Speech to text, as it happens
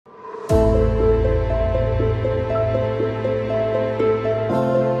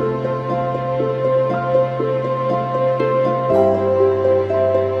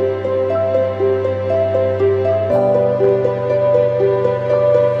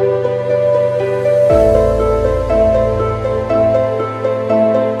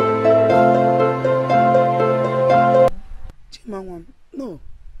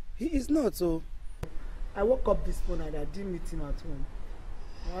up this phone and I didn't meet him at home.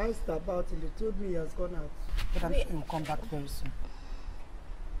 I asked about him. They told me he has gone out. But I'm sure he'll come back very soon.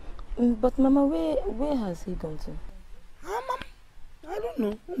 But Mama, where has he gone to? Mama, I don't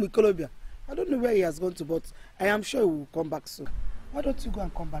know. I don't know where he has gone to, but I am sure he will come back soon. Why don't you go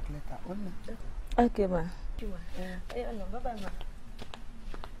and come back later? Okay, ma. Bye-bye, ma.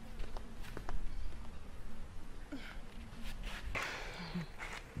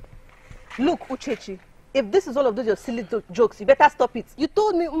 Look, Uchechi, if this is all of those your silly jokes, you better stop it. You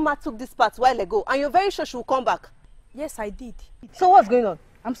told me Uma took this part a while ago, and you're very sure she will come back. Yes, I did. So what's going on?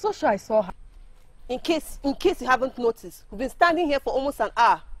 I'm so sure I saw her. In case you haven't noticed, we've been standing here for almost an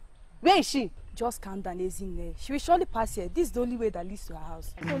hour. Where is she? Just calm down, Ezine. She will surely pass here. This is the only way that leads to her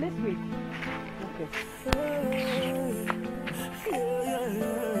house. So let's wait. Okay.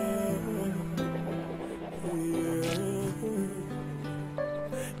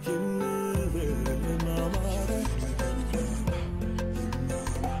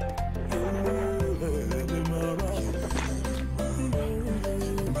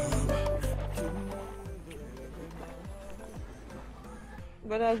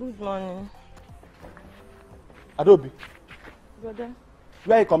 Brother, good morning. Adobe. Brother.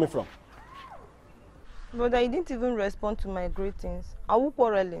 Where are you coming from? Brother, you didn't even respond to my greetings. Are we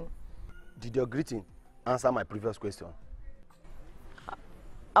quarreling? Did your greeting answer my previous question?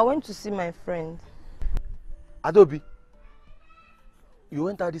 I went to see my friend. Adobe, you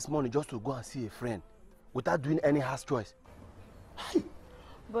went out this morning just to go and see a friend without doing any harsh choice.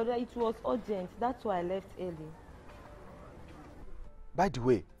 Brother, it was urgent. That's why I left early. By the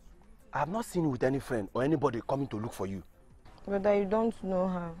way, I have not seen you with any friend or anybody coming to look for you. Brother, you don't know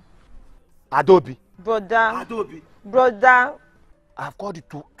her. Adobe. Brother. Adobe. Brother. I have called you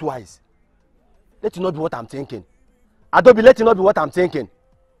twice. Let it not be what I'm thinking. Adobe, let it not be what I'm thinking.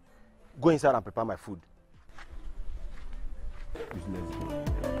 Go inside and prepare my food.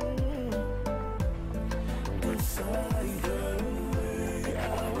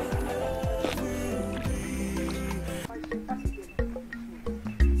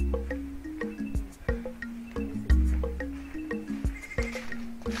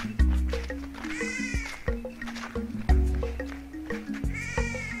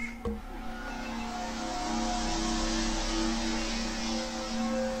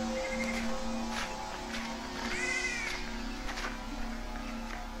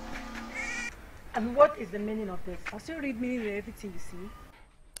 And what is the meaning of this? I'll still read meaning in everything you see.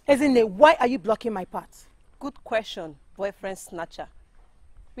 Ezine, why are you blocking my path? Good question, boyfriend snatcher.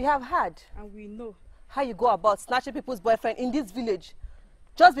 We have heard. And we know how you go about snatching people's boyfriend in this village.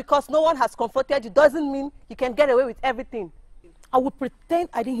 Just because no one has confronted you doesn't mean you can get away with everything. I will pretend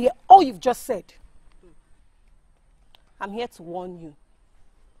I didn't hear all you've just said. I'm here to warn you.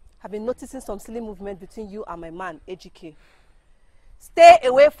 I've been noticing some silly movement between you and my man, Ejike. Stay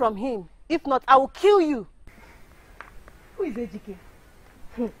away from him. If not, I will kill you. Who is Ejike?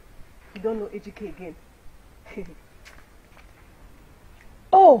 You don't know Ejike again.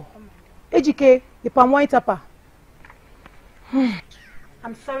 Oh, Ejike, the palm wine tapper.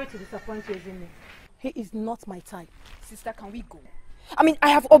 I'm sorry to disappoint you, Ezine. He is not my type. Sister, can we go? I mean, I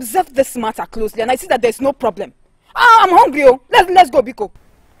have observed this matter closely and I see that there's no problem. I'm hungry. Oh. Let's go, Biko.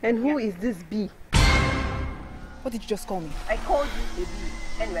 And who is this bee? What did you just call me? I called you a bee.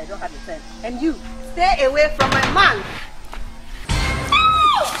 Anyway, I don't have a sense. And you, stay away from my man.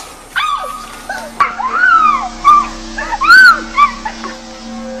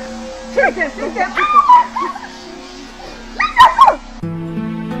 Take them.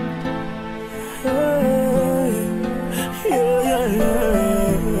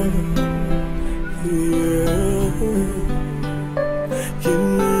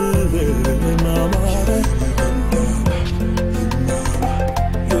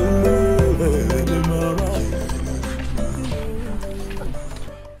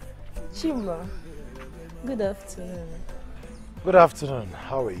 Chima, good afternoon. Good afternoon.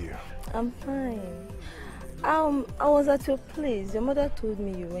 How are you? I'm fine. I was at your place. Your mother told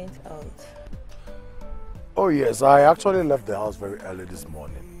me you went out. Oh yes, I actually left the house very early this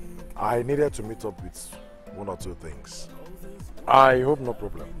morning. I needed to meet up with one or two things. I hope no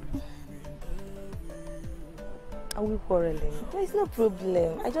problem. Are we quarreling? There's no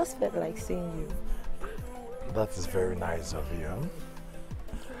problem. I just felt like seeing you. That is very nice of you.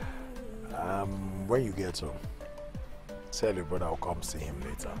 When you get home, tell your brother I'll come see him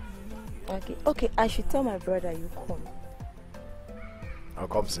later. Okay, I should tell my brother you come. I'll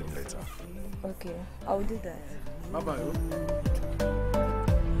come see him later. Okay, I'll do that. Bye-bye.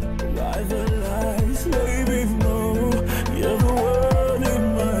 Lies, baby, no, you're the one in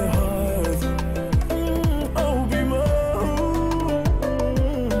my heart.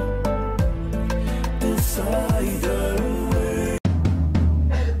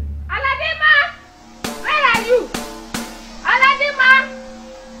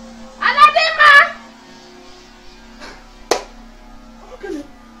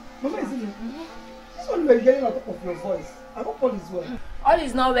 Mama, is it? This one you are getting on top of your voice. I hope all is well. All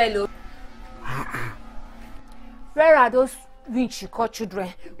is not well, oh. Where are those winch you call children?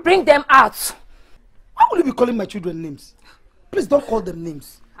 Bring them out. Why will you be calling my children names? Please don't call them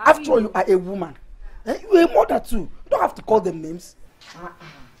names. After all, you are a woman. You are a mother too. You don't have to call them names.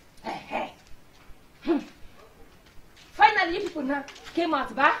 Finally, you people now came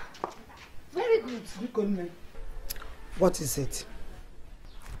out, ba? Very good. What is it?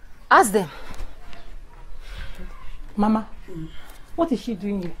 Ask them. Mama, what is she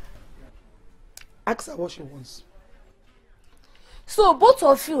doing here? Ask her what she wants. So both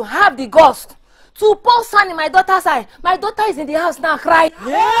of you have the gust to pour sand in my daughter's eye. My daughter is in the house now crying.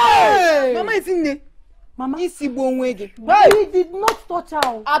 Hey! Mama is in there. Mama, he did not touch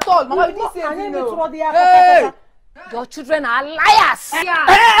her at all. Mama, you didn't say anything. Hey! Your children are liars.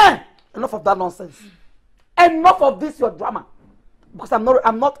 Enough of that nonsense. Enough of this your drama. Because I'm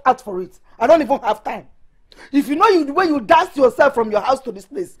not out for it. I don't even have time. If you know the way you dance yourself from your house to this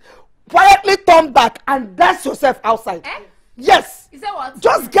place, quietly turn back and dance yourself outside. Yes. Is that what?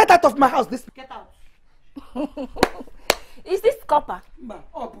 Just get out of my house. Get out. Is this copper?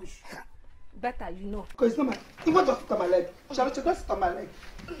 Oh, push. Better you know. Because it's not my. You want to sit on my leg? Don't sit on my leg.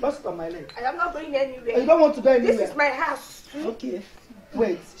 Don't sit on my leg. I am not going anywhere. You don't want to go anywhere. This is my house. Okay.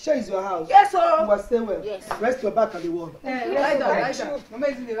 Wait. Share is your house. Yes, sir. You must stay well. Yes. Rest your back on the wall. Lie down. Mama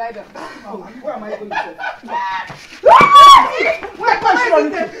is in the lie down. Where am I going to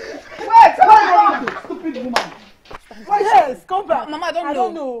Wait, stupid woman. Yes, come back. Mama, I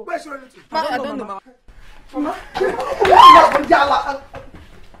don't know. Where's she running to? Mama, I don't know.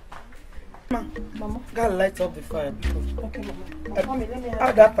 Mama, gotta light up the fire. Okay, Mama. Let me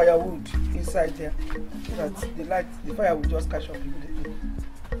add that firewood inside there. So that the fire will just catch up immediately.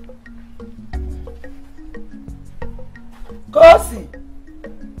 Kosi!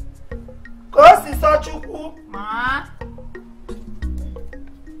 Kosi Sochukwu! Ma!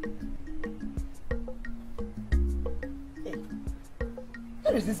 Hey,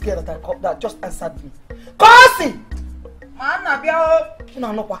 where is this girl that just answered me? Kosi! Ma, Nabia!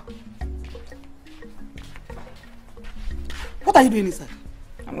 What are you doing inside?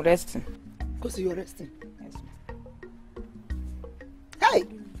 I'm resting. Kosi, you're resting? Yes, ma. Hey!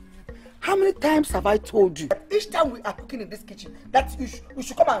 How many times have I told you each time we are cooking in this kitchen that you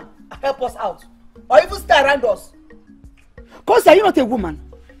should come and help us out or even stay around us? Because are you not a woman?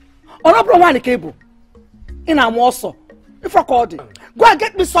 Or not one cable? In a also. If I called it, go and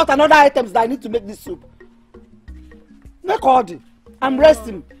get me salt and other items that I need to make this soup. No called it. I'm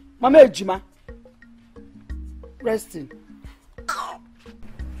resting. Mama Ejima. Resting.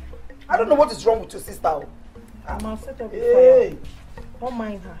 I don't know what is wrong with your sister. Mama, set up the Hey. fire. Don't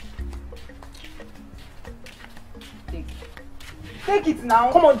mind her. Take it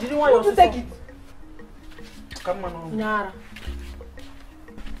now. Come on, did you want to take it? Come on. Nyara.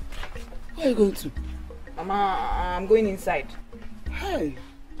 Where are you going to? Mama, I'm going inside. Hey.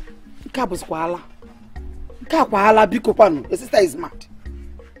 Kabuskwala. Kakwala bikopano. Your sister is mad.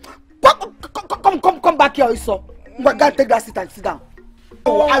 Come back here, Iso. Go take that seat and sit down. I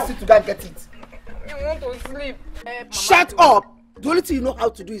will ask you to go and get it. I want to sleep. Shut up. The only thing you know how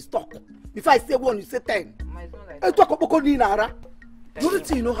to do is talk. If I say 1, you say 10. Hey, talk about Nara. The only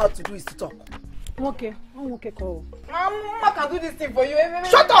thing you know how to do is to talk. Okay, I'm okay, call. Mama can do this thing for you.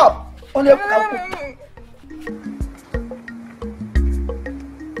 Shut up!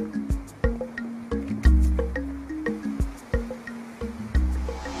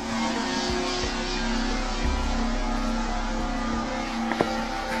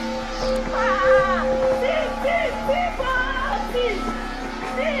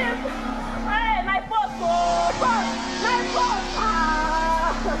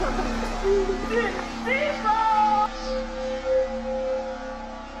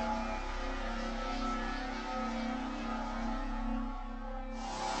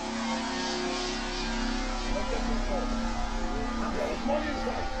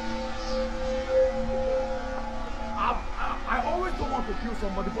 I always don't want to kill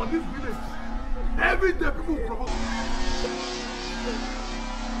somebody, but this village, every day people provoke.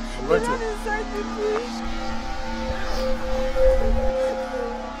 Right inside the bush.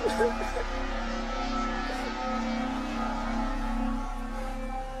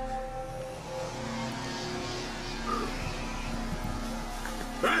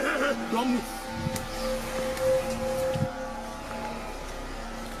 Don't move.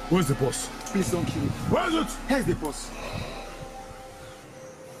 Where's the boss? Please don't kill me. Where is it? Here's the boss.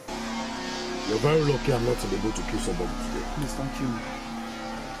 You're very lucky I'm not able to kill somebody today. Please don't kill me.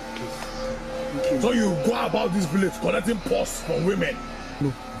 Please. Don't kill me. So you go about this village collecting pus from women?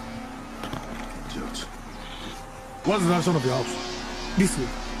 No. Idiot. What's the direction of your house? This way.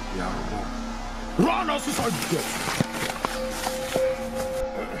 Yeah, run outside the gate.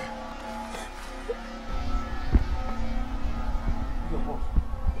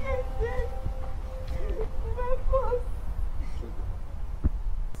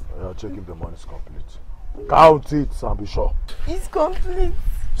 Yeah, check if the money is complete. Count it and be sure. It's complete.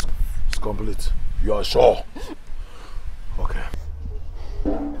 It's complete. You are sure? Okay.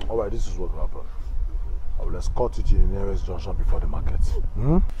 Alright, this is what will happen. I will escort you to the nearest junction before the market.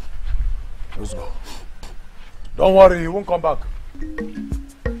 Let's go. Don't worry, he won't come back.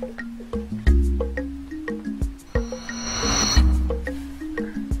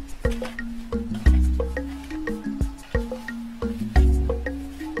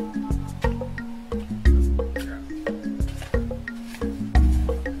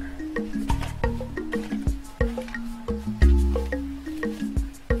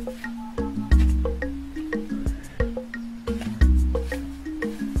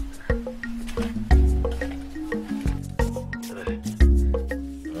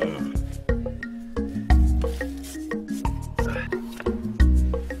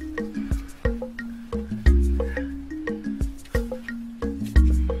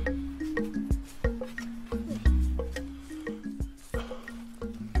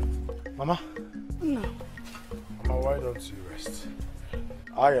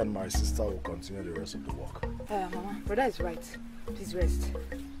 I and my sister will continue the rest of the work. Mama, brother is right. Please rest.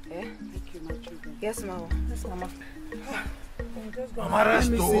 Eh? Thank you, my children. Yes, Mama. Yes, Mama. Mama,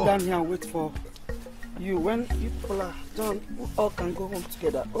 rest. Let me sit down here and wait for you. When you people are done, we all can go home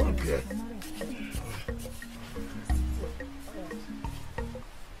together. Okay.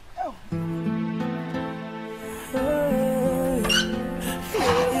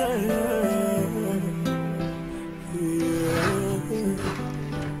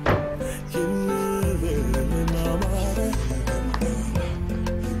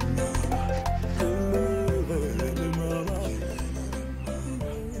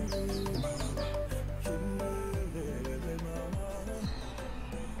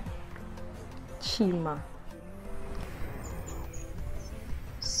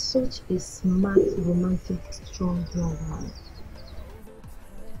 Such a smart, romantic, strong young man.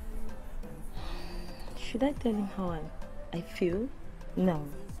 Should I tell him how I feel? No.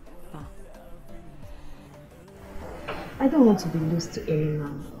 I don't want to be loose to any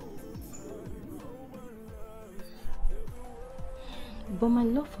man. But my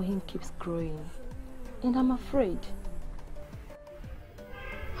love for him keeps growing, and I'm afraid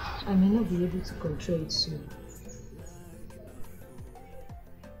I may not be able to control it soon.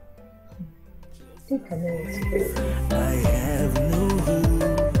 Take a minute. I have no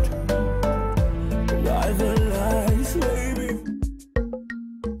hood. Rival lies, baby.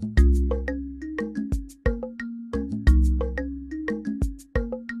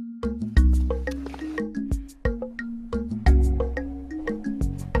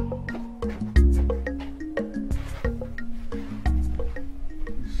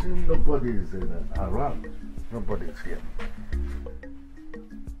 Nobody is around. Nobody is here.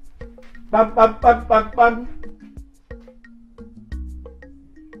 Bam, bam, bam, bam, bam.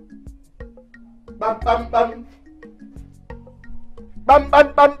 Bam, bam, bam. Bam,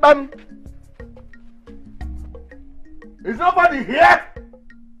 bam, bam, bam. Is nobody here?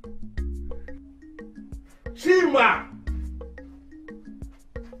 Chima!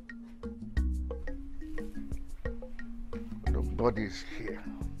 Nobody is here.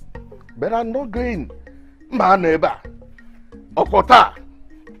 But I'm not going. My neighbor. Okota.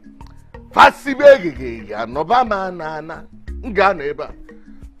 Fasibege ya nova manana. Nga neighbor.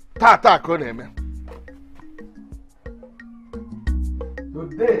 Tata koneme.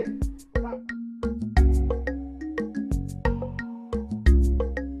 Today.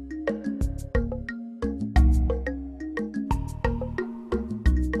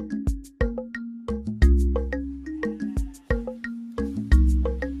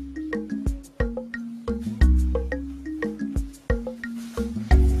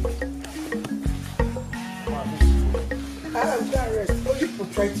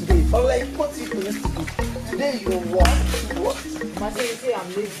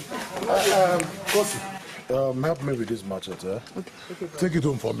 Help me with this machete. Okay. Take it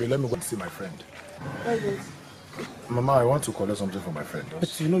home for me. Let me go and see my friend. Okay. Mama, I want to collect something from my friend.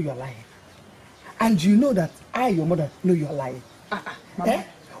 But you know you're lying. And you know that I, your mother, know you're lying. Eh?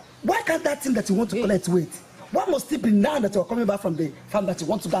 Why can't that thing that you want to collect wait? What must it be now that you're coming back from the farm that you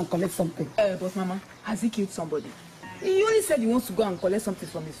want to go and collect something? But Mama, has he killed somebody? He only said he wants to go and collect something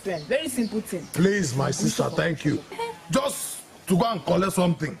from his friend. Very simple thing. Please, my sister, thank you. Just to go and collect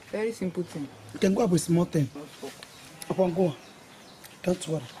something. Very simple thing. You can go up with small thing. Upon go. Don't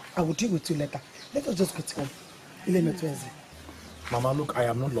worry. I will deal with you later. Let us just get home. Mama, look, I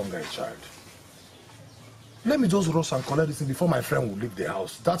am no longer a child. Let me just rush and collect this thing before my friend will leave the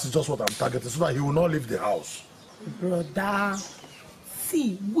house. That is just what I'm targeting, so that he will not leave the house. Brother,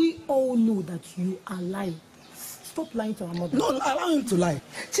 see, we all know that you are lying. Stop lying to our mother. No, allow him to lie.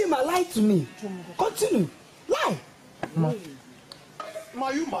 Chima, lie to me. Continue. Lie. Ma,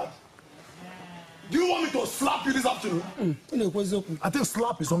 you mad? Do you want me to slap you this afternoon? I think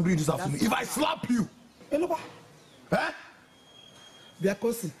slap is hungry this afternoon. If I slap you, eh?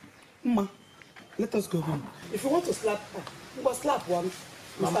 Because, Ma, let us go home. If you want to slap her, you must slap one.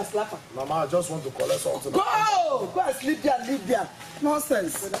 Mr. Slapper. Mama, I just want to collect something. Go! Go and sleep there, leave there.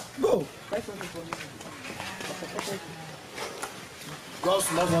 Nonsense. Go.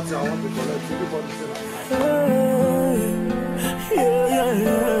 Just not what I want to collect. Everybody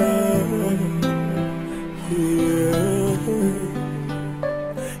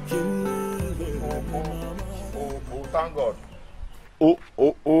Oh, thank God.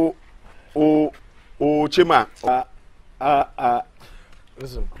 Chima.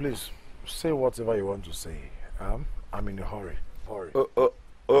 Listen, please, say whatever you want to say. I'm in a hurry.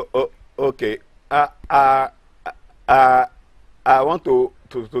 Okay. I want to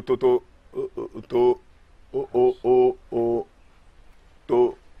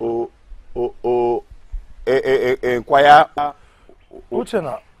inquire.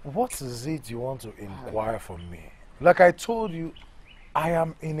 Uchenna, what is it you want to inquire from me? Like I told you, I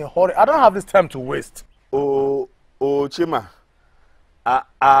am in a hurry. I don't have this time to waste. Chima.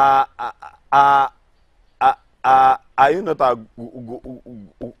 Are you not a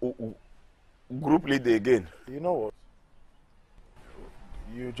group leader again? You know what?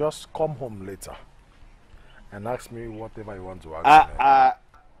 You just come home later and ask me whatever you want to ask me.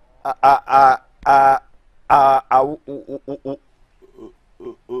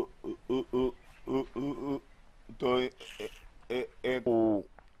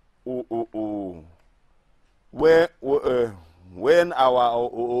 When our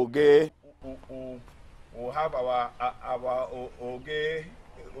oge will have our oge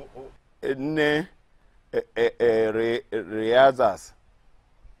ne reazas.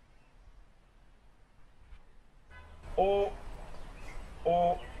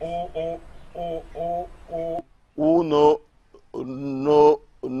 Who knows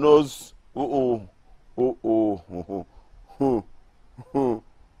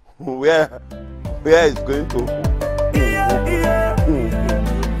where is going to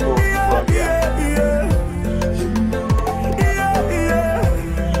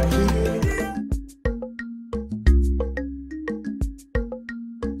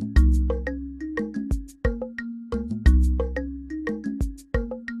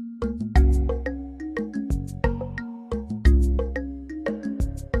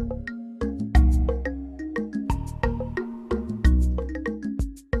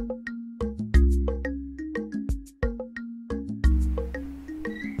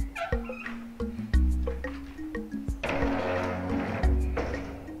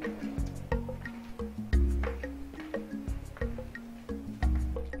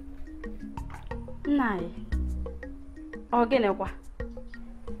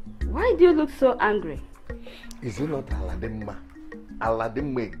Why do you look so angry? Is it not Aladimma?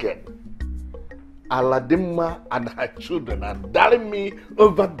 Aladimma again. Aladimma and her children are daring me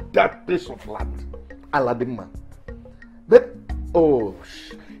over that piece of land. Aladimma. But,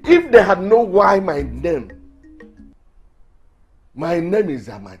 if they had known why my name is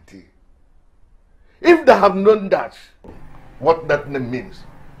Amati. If they have known that, what that name means,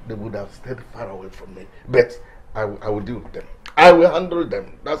 they would have stayed far away from me. But I will deal with them. I will handle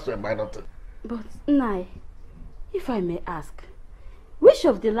them. That's a minor thing. But, Nai, if I may ask, which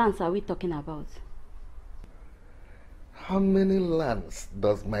of the lands are we talking about? How many lands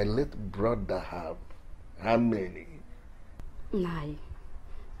does my late brother have? How many? Nai,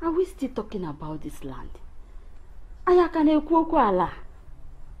 are we still talking about this land? Ayakane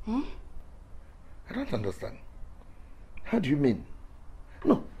eh? I don't understand. How do you mean?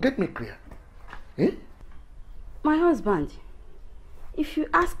 No, get me clear. Eh? My husband, if you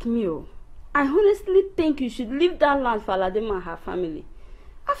ask me, I honestly think you should leave that land for Aladima and her family.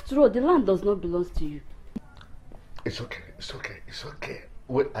 After all, the land does not belong to you. It's okay.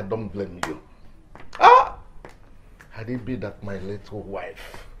 Well, I don't blame you. Had it be that my little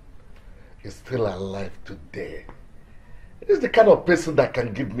wife is still alive today, it's the kind of person that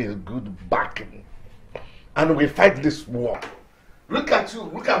can give me a good backing. And we fight this war. Look at you,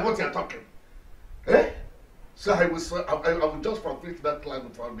 look at what you're talking. Eh? So I will just forfeit that client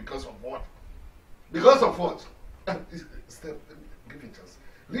with her because of what? Because of what? Step, give me a chance.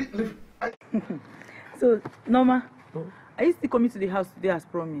 Leave. So, Norma, are you still coming to the house today as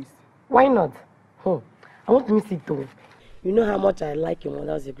promised? Why not? I want to miss it too. You know how much I like your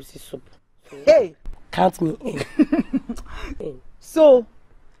mother's egusi soup. Hey! Count me in. So,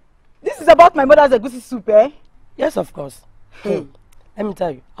 this is about my mother's egusi soup, eh? Yes, of course. Let me tell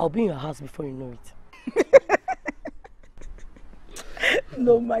you, I'll be in your house before you know it.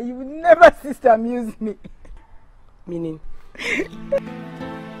 No, ma, you would never cease to amuse me. Meaning?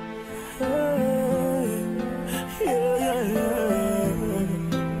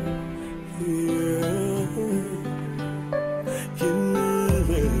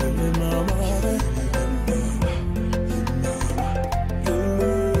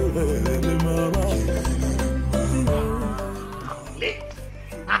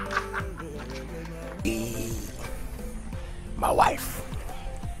 My wife,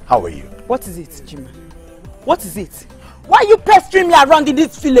 how are you? What is it, Jim? What is it? Why are you pestering me around in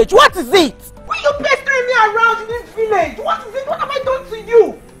this village? What is it? Why are you pestering me around in this village? What is it? What have I done to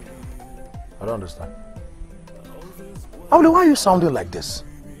you? I don't understand. Aule, why are you sounding like this?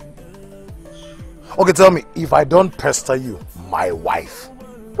 Okay, tell me, if I don't pester you, my wife.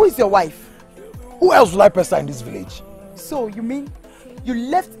 Who is your wife? Who else will I pester in this village? So, you mean you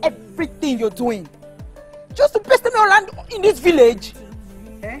left everything you're doing just to pester me around in this village?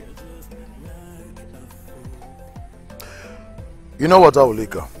 Eh? You know what,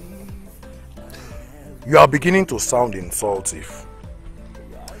 Aulika? You are beginning to sound insultive.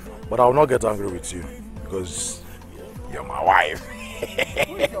 But I will not get angry with you because you're my wife.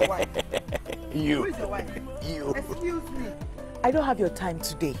 Who is your wife? You. Who is your wife? You. Excuse me. I don't have your time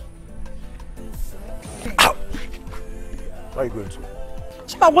today. Ow. Where are you going to?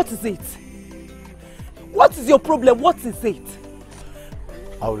 Chima, what is it? What is your problem? What is it?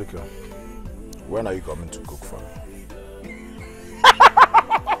 Aulika, when are you coming to cook for me?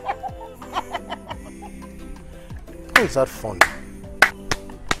 How is that funny?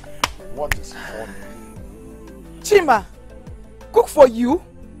 What is funny? Chima, cook for you?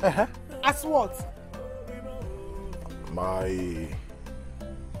 Uh-huh. As what? My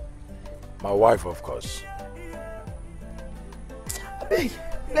wife, of course. Hey,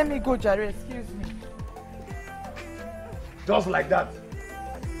 let me go, Jerry. Excuse me. Just like that.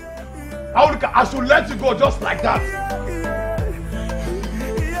 I should let you go just like that.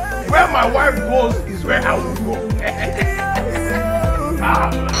 Where my wife goes is where I will go.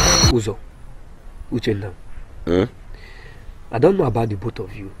 Uzo, Uchenna. I don't know about the both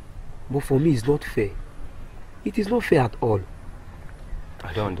of you, but for me it's not fair. It is not fair at all.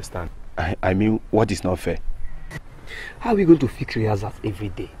 I don't understand. I mean, what is not fair? How are we going to fix rehearsals every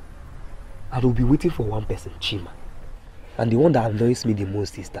day? I will be waiting for one person, Chima. And the one that annoys me the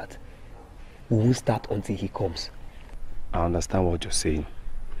most is that we won't start until he comes. I understand what you're saying.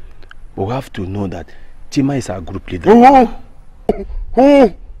 But we have to know that Chima is our group leader.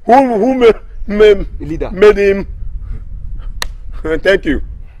 Who made him? Thank you.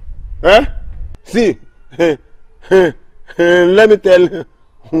 Huh? See, let me tell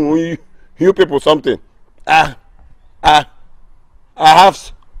you people something. I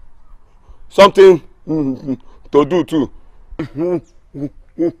have something to do too.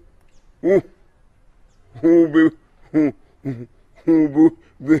 Who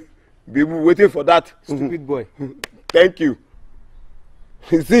be waiting for that? Stupid boy. Thank you.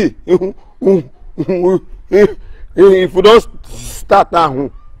 See, if we don't start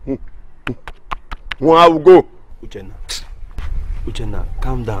now, I will go. Uchenna,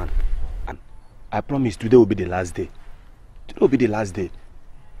 calm down. I promise today will be the last day. Today will be the last day.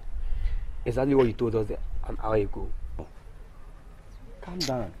 Exactly what you told us an hour ago. Calm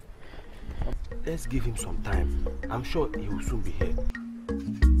down. Let's give him some time. I'm sure he will soon be here.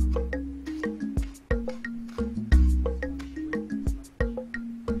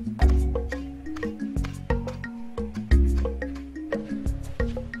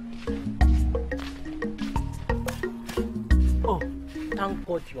 Oh, thank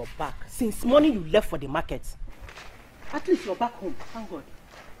God you're back. Since morning you left for the market. At least you're back home. Thank God.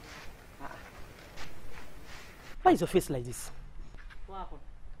 Why is your face like this? What happened?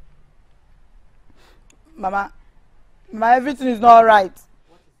 Mama, everything is not right.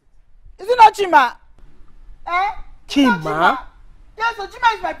 Is it not Chima? Eh? Chima? Yes, so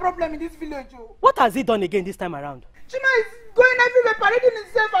Chima is my problem in this village. Oh. What has he done again this time around? Chima is going everywhere, parading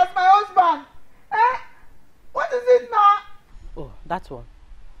himself as my husband. Eh? What is it now? Oh, that's one.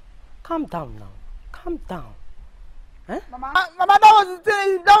 Calm down now. Calm down. Mama, that was the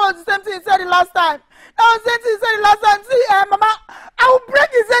same thing he said the last time. See, Mama, I will break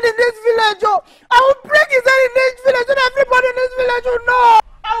his head in this village, oh. I will break his head in this village, and everybody in this village will know.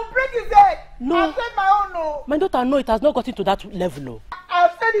 I will break his head. No. I've said my own, no. My daughter, no, it has not gotten to that level, no.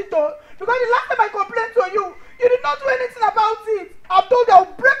 I've said it, though. Because the last time I complained to you, you did not do anything about it. I've told you I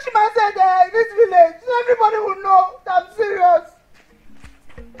will break him head in this village, so everybody will know that I'm serious.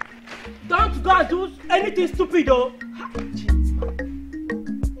 Don't go and do anything stupid, though.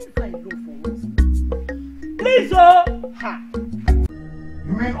 Please, oh.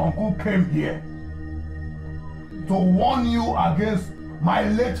 You mean Uncle came here to warn you against my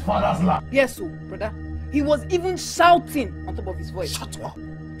late father's land? Yes, so, brother. He was even shouting on top of his voice. Shut up.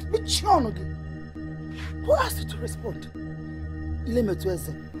 Which one again? Who asked you to respond?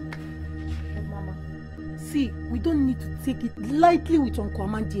 Mama, see, we don't need to take it lightly with Uncle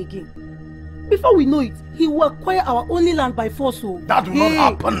Amandi again. Before we know it, he will acquire our only land by force. So that will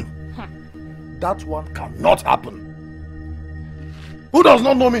not happen. That one cannot happen. Who does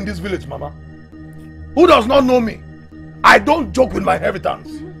not know me in this village, Mama? Who does not know me? I don't joke with my inheritance.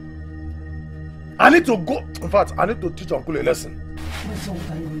 I need to go. In fact, I need to teach Uncle a lesson. What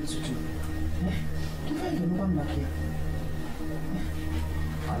are you going to do?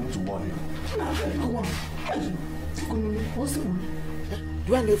 I need to warn you.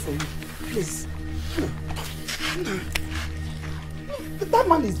 Do I live for you? Please. That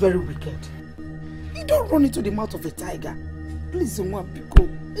man is very wicked. You don't run into the mouth of a tiger. Please, someone, Pico.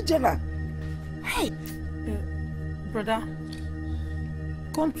 Ejana. Hey. Brother,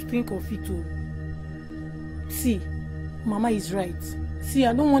 come to think of it, oh. See, Mama is right. See,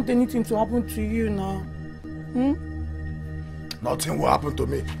 I don't want anything to happen to you now. Nothing will happen to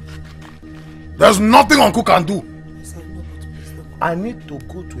me. There's nothing Uncle can do. I need to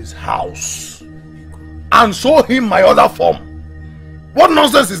go to his house and show him my other form. What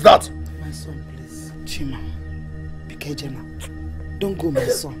nonsense is that? My son, please. Chima. Pikejana. Don't go, my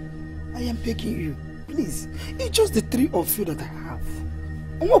son. I am begging you. Please. It's just the three of you that I have.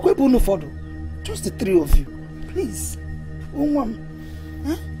 Just the three of you. Please.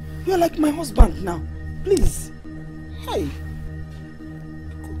 Huh? You are like my husband now. Please. Hey.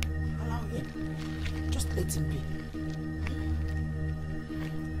 Allow him. Just let him be.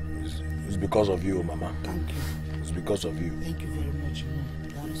 It's because of you, Mama. Thank you. It's because of you. Thank you very much, Mom.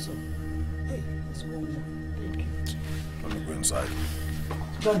 Hey, there's one more. Thank you. Let me go inside.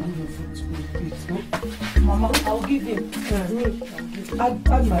 Go and give him food to eat, no? Mama, I'll give him.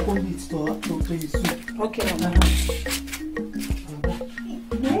 Add my own bits to his soup. Okay, Mama.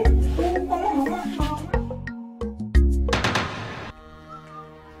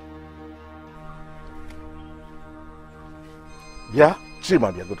 Yeah,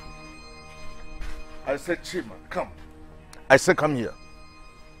 Chima, be good. I said, Chima, come. I said, come here.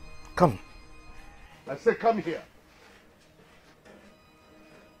 Come. I said, come here.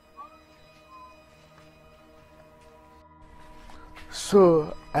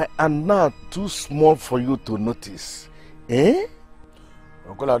 So, I am now too small for you to notice. Eh?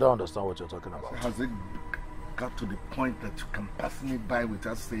 Uncle, I don't understand what you're talking about. Has it got to the point that you can pass me by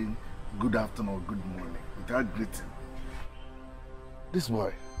without saying good afternoon or good morning, without greeting? This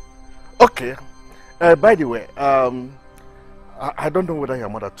boy. Okay. By the way, I don't know whether your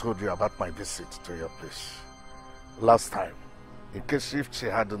mother told you about my visit to your place last time. In case if she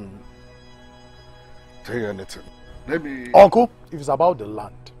hadn't told you anything. Maybe... Uncle, if it's about the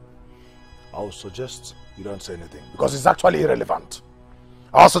land, I would suggest you don't say anything because it's actually irrelevant.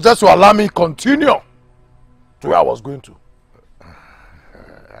 I'll suggest you allow me continue to where I was going to.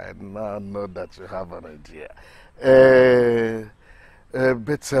 I now know that you have an idea.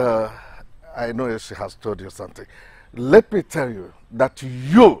 But I know she has told you something. Let me tell you that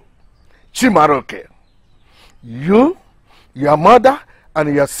you, Chimaroke, you, your mother,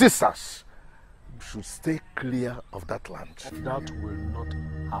 and your sisters should stay clear of that land. That will not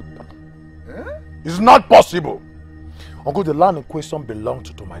happen. Eh? It's not possible. Uncle, the land in question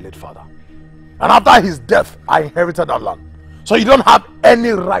belonged to my late father. And after his death, I inherited that land. So you don't have any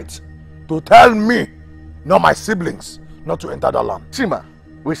right to tell me, nor my siblings, not to enter that land. Chima,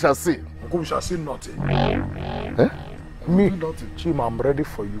 we shall see. Uncle, we shall see nothing. Eh? Me, Chima, I'm ready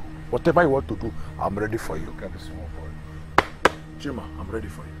for you. Whatever you want to do, I'm ready for you. Look at the small boy. Chima, I'm ready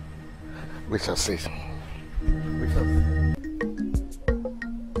for you. We shall see. We shall see.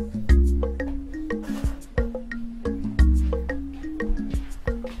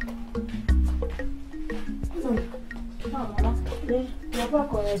 You're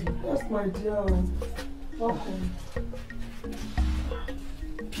back already. That's my dear. Welcome.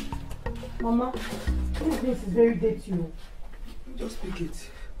 Mama, This place is very dirty. Just pick it.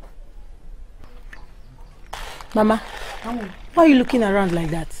 Mama, why are you looking around like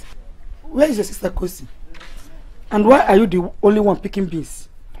that? Where is your sister Kosi? And why are you the only one picking beans?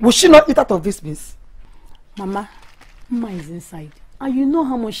 Will she not eat out of these beans? Mama, Mama is inside. And you know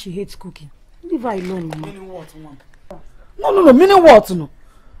how much she hates cooking. Leave her alone, Mama. Meaning what, Mom? No. Meaning what, no?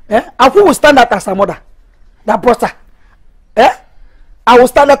 And who will stand out as her mother? That brother? I will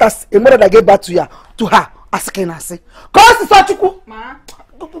stand out as a mother that gave birth to her. Asking her, say, "Cause it's such a Ma,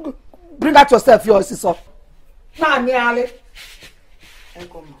 bring out yourself, your sister." Nah, nearly.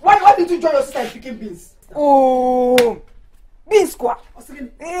 Why did you join your sister in picking beans? Oh, beans, quoi?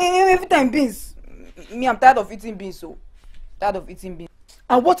 Every time beans. Me, I'm tired of eating beans, so tired of eating beans.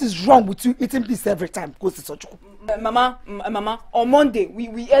 And what is wrong with you eating beans every time? Cause it's such a Mama, on Monday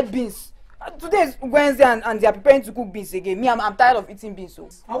we ate beans. Today is Wednesday and they are preparing to cook beans again. Me, I'm tired of eating beans, so.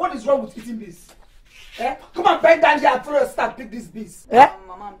 And what is wrong with eating beans? Come on, bend down here and throw your start pick these beans.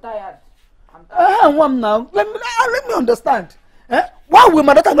 Mama, I'm tired. Now, let me understand. Why will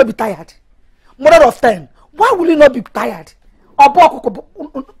my daughter not be tired? Mother of 10, why will you not be tired?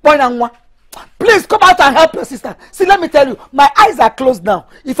 Please come out and help your sister. See, let me tell you, my eyes are closed now.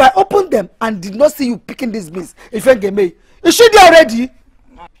 If I open them and did not see you picking these beans, if you get me, is she there already?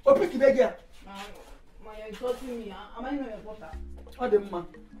 Open it again. You're insulting me. Am I not your daughter? Oh, the man.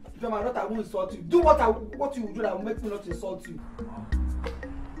 If you're my daughter, I won't insult you. Do what you will do that will make me not insult you.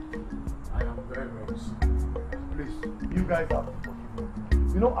 I am very, very sorry. Please, you guys are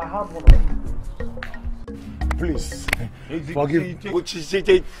forgiven. You know, I have one of these things. Please, forgive me.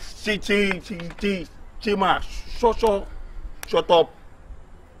 Chima, shut up.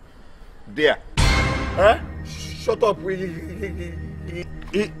 There. Shut up.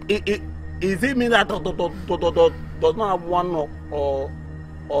 Is it me that does not have one or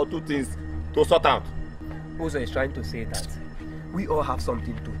two things to sort out? Oza is trying to say that we all have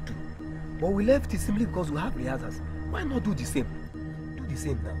something to do. But we left it simply because we have rehearsals. Why not do the same? Do the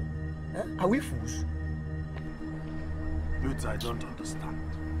same now. Are we fools? Lutz, I don't understand.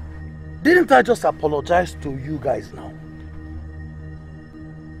 Didn't I just apologize to you guys now?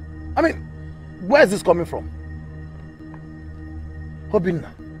 I mean, where is this coming from? Obinna,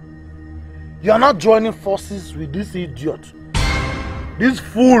 you are not joining forces with this idiot, this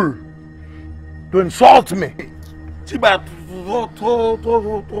fool, to insult me. Chiba,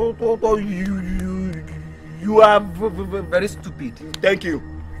 you are very stupid. Thank you.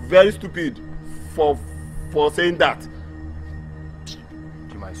 Very stupid for saying that.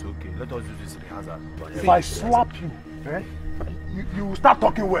 Chima, it's okay. Let us do this rehearsal. If I slap you, you will start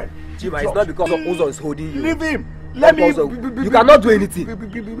talking well. Chima, it's not because of Ozo is holding you. Leave him. Let me. You cannot do anything.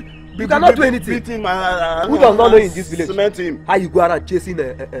 You cannot do anything. Beat him. Who does not know in this village? Cement him. How you go around chasing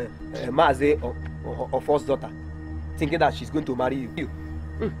Maze or first daughter, thinking that she's going to marry you?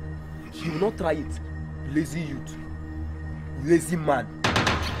 You will not try it. Lazy youth. Lazy man.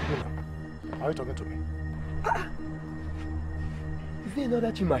 Are you talking to me? Is there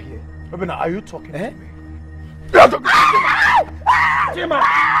another Chima here? Obinna, are you talking to me? You are talking to Chima!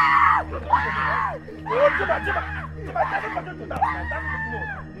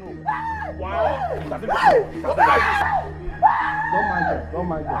 Don't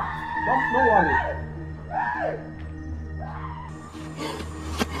mind them. Don't worry.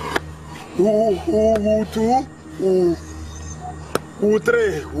 Who two? Who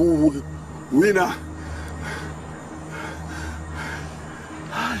three? Who winner?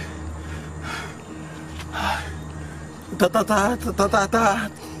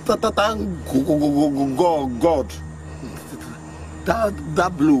 God.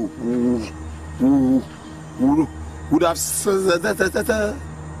 That blue would have set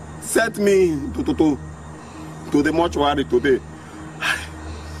me to the mortuary today.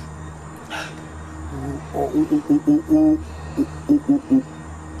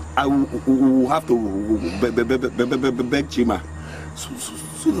 I will have to beg Chima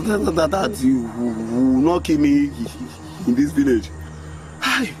so that you will not kill me in this village.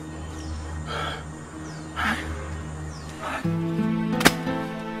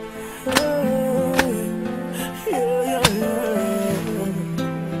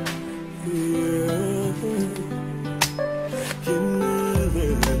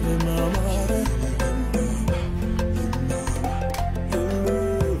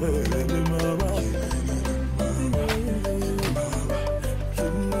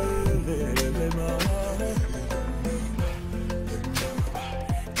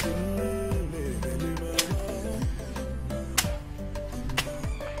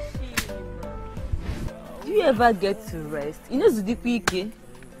 Ever get to rest? You know Zudikwi Ike?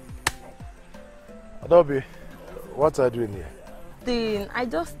 Dobby, what are you doing here? Dean, I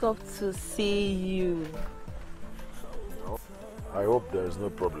just stopped to see you. I hope there is no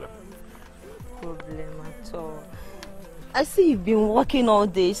problem. Problem at all. I see you've been working all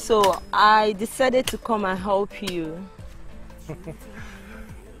day, so I decided to come and help you.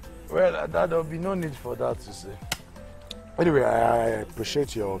 Well, there'll be no need for that, you see. Anyway, I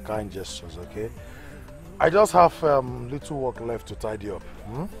appreciate your kind gestures, okay? I just have little work left to tidy up.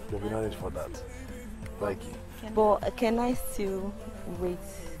 There'll be no need for that. Thank you. But can I still wait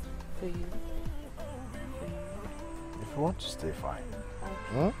for you? If you want to stay, fine.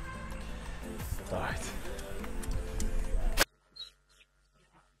 Okay. All right.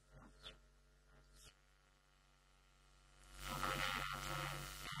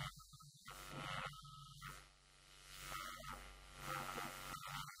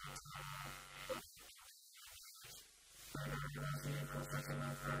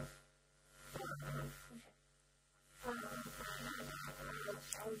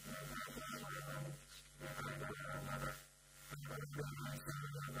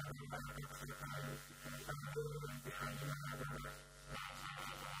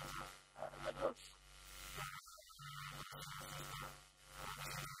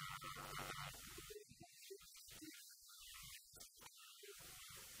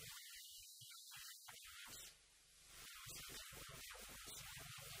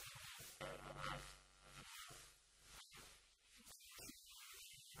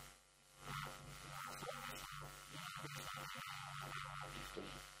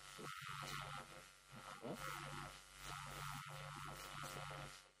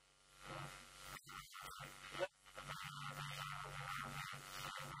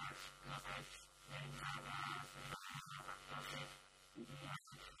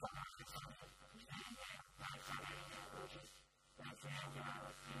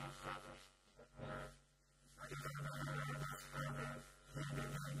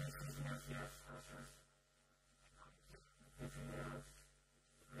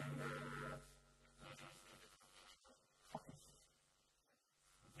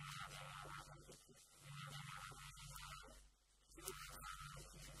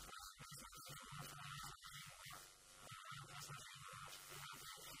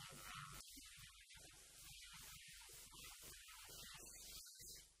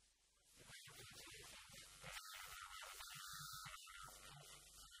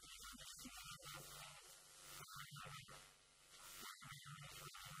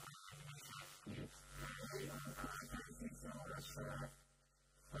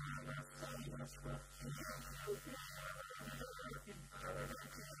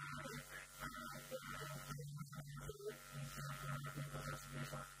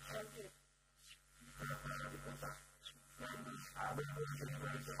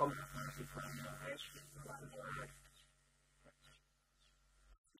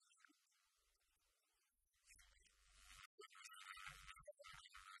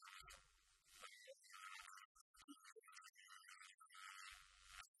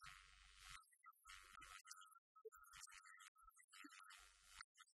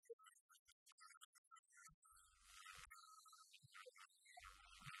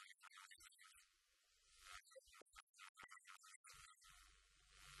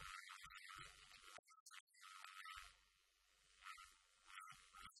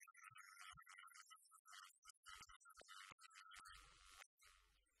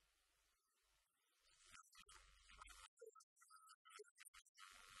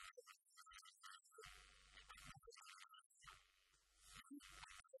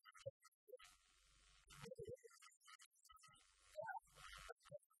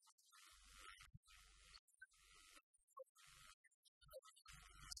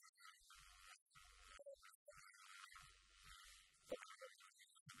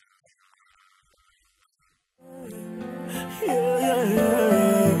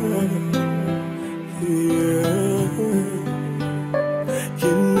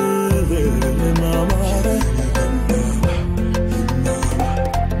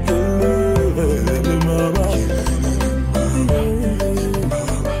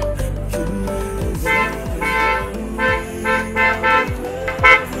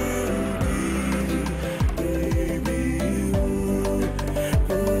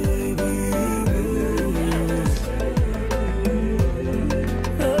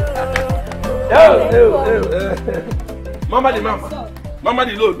 Mama the mama. Mama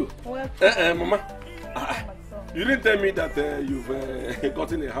the Lolo. Mama. You didn't tell me that you've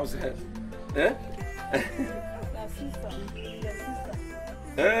gotten a house here. Yeah.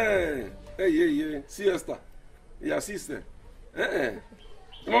 Sister. Your sister.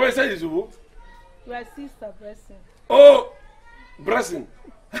 Mama said it's you. My sister, Blessing. Oh, blessing.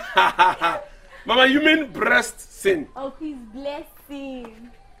 Mama, you mean breast sin? Oh, his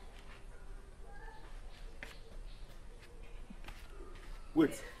blessing.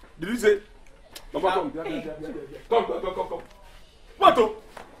 Wait, did you say? Mama, come. Come. What? Oh?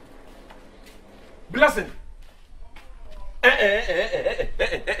 Blessing.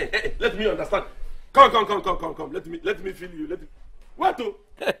 Let me understand. Come. Let me feel you. What? Oh?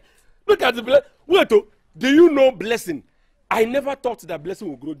 Look at the blessing. Wait, oh. Do you know blessing? I never thought that blessing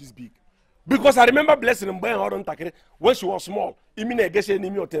would grow this big. Because I remember blessing when she was small.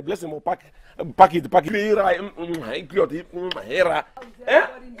 Blessing will pack it.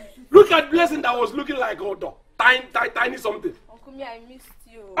 Look at blessing that was looking like tiny something. Uncle, me, I missed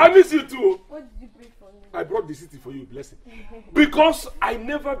you. I miss you too. What did you bring for me? I brought the city for you, blessing. Because I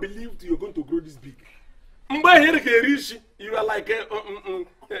never believed you were going to grow this big. You are like a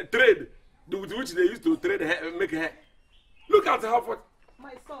trade with which they used to trade make hair. Look at how far.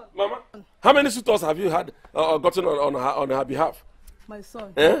 My son. Mama, how many suitors have you had gotten on her behalf? My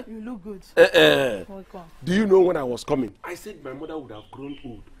son, Eh? you look good. Welcome. Do you know when I was coming? I said my mother would have grown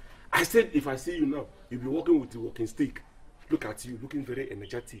old. I said if I see you now, you'll be walking with a walking stick. Look at you, looking very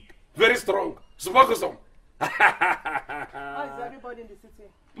energetic, very strong, spokesome. How is everybody in the city?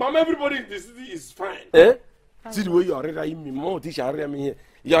 Mama, everybody in the city is fine. Eh? See the way you are reading me. Mom, teacher, reading me here.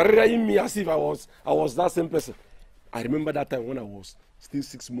 You are reading me as if I was that same person. I remember that time when I was still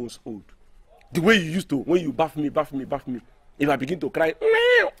 6 months old. The way you used to, when you bath me. If I begin to cry,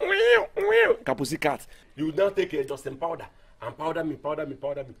 Kapusi cat, you would now take a dusting powder and powder me.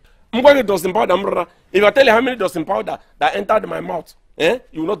 I'm going to dusting powder. If I tell you how many dusting powder that entered my mouth, you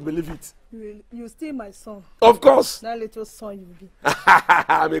will not believe it. You still my son. Of course. That little son you be.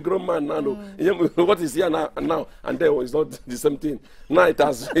 I'm a grown man now. What is here now and there is not the same thing. Now it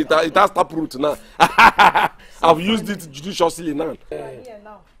has taproot now. I've used it judiciously now.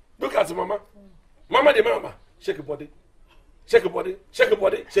 Look at Mama. Mama. Shake your body. Shake your body.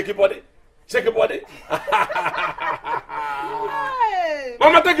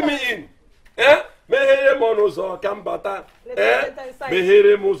 Mama, take me in. Mehere monozo kambata.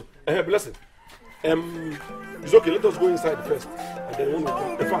 Mehere mozo. Blessing. It's okay. Let us go inside first. And then when we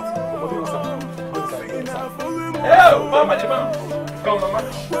go. In fact, I'm going inside. Hey, Mama. Come, Mama.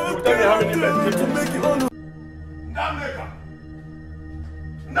 You tell me how many men.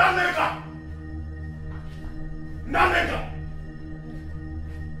 Naneka.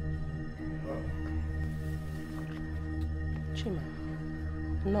 Chima,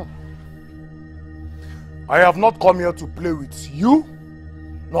 no. I have not come here to play with you,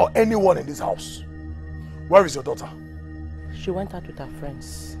 nor anyone in this house. Where is your daughter? She went out with her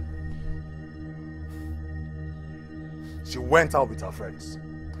friends. She went out with her friends.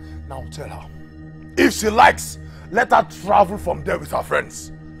 Now tell her, if she likes, let her travel from there with her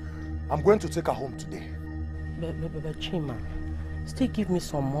friends. I'm going to take her home today. But Chima, still give me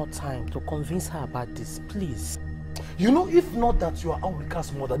some more time to convince her about this, please. You know, if not that you are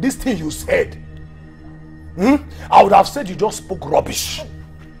Aurika's mother, this thing you said, I would have said you just spoke rubbish.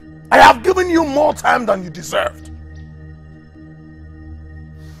 I have given you more time than you deserved.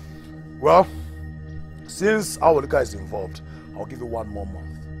 Well, since Aurika is involved, I'll give you 1 more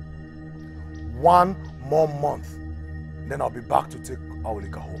month. 1 more month. Then I'll be back to take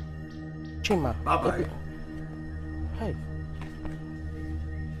Aurika home. Chima. Bye-bye. Hey.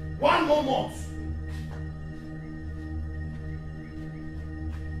 1 more month.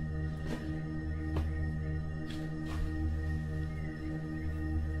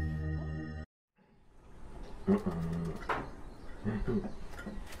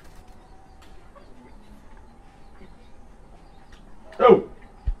 Oh!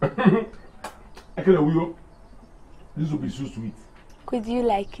 This will be so sweet. Could you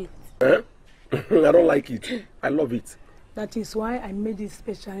like it? I don't like it. I love it. That is why I made it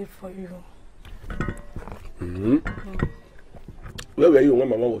specially for you. Where were you when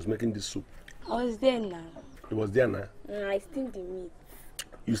Mama was making this soup? I was there now. It was there now? I steamed the meat.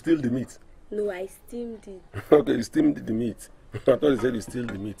 You steamed the meat? No, I steamed it. Okay, you steamed the meat. I thought you said you steal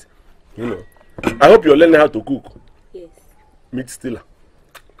the meat. You know. I hope you're learning how to cook. Yes. Meat stealer.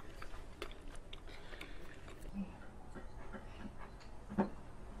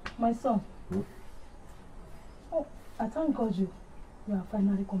 My son. Oh, I thank God you have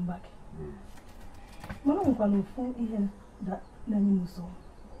finally come back. Mama will call phone here that name so.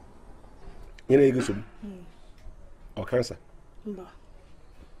 You know you go or cancer. Mba.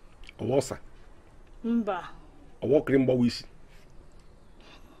 Or what's Mba. Or what cream wish.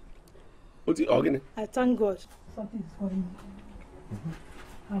 What's the organ? I thank God something is going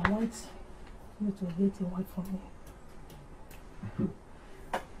on. I want you to get away from me.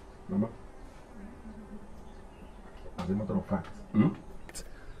 Mama, as a matter of fact,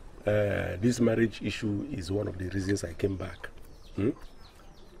 this marriage issue is one of the reasons I came back.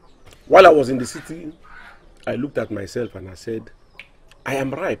 While I was in the city, I looked at myself and I said, I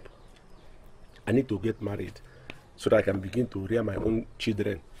am ripe. I need to get married so that I can begin to rear my own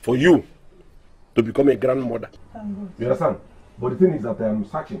children. For you to become a grandmother. You understand? But the thing is that I'm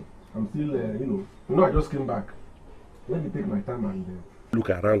searching. I'm still, I just came back. Let me take my time and look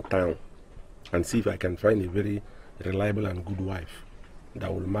around town and see if I can find a very reliable and good wife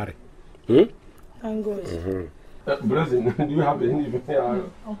that will marry. Thank God. Blessing, do you have any?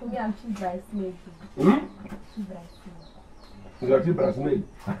 Uncle, me, I'm chief bridesmaid. Chief bridesmaid. You are chief bridesmaid?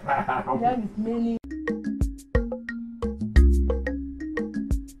 There is many.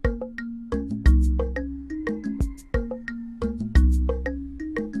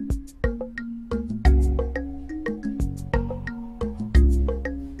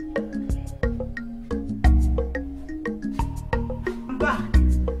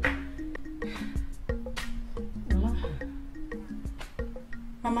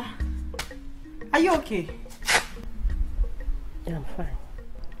 Mama, are you okay? Yeah, I'm fine.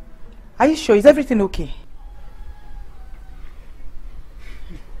 Are you sure? Is everything okay?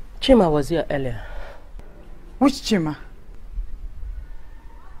 Chima was here earlier. Which Chima?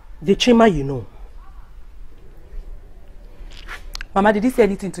 The Chima you know. Mama, did he say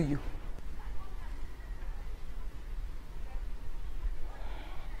anything to you?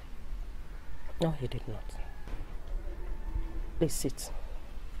 No, he did not. Please sit.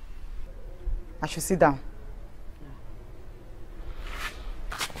 I should sit down.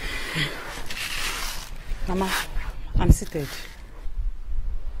 Mama, I'm seated.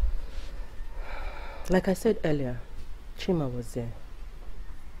 Like I said earlier, Chima was there.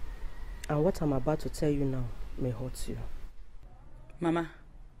 And what I'm about to tell you now may hurt you. Mama,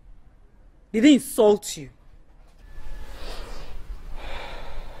 did he insult you?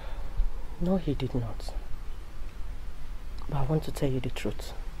 No, he did not. But I want to tell you the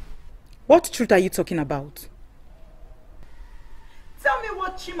truth. What truth are you talking about? Tell me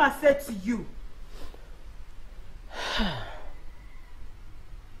what Chima said to you.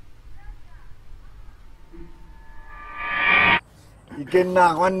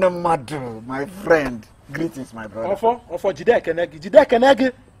 Ikenna, one madu, my friend. Greetings, my brother. Ofo, Jide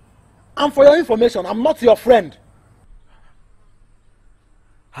Kenegi. And for your information, I'm not your friend.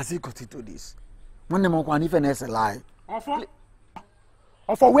 Has he got into this? One more can even a lie.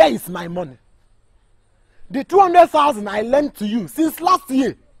 Ofo, where is my money? The 200,000 I lent to you since last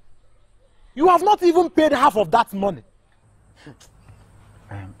year. You have not even paid half of that money.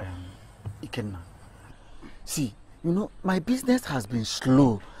 Ikenna, see, you know, my business has been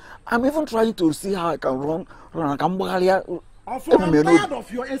slow. I'm even trying to see how I can run a Cambodia. I'm tired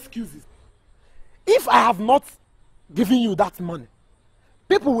of your excuses. If I have not given you that money,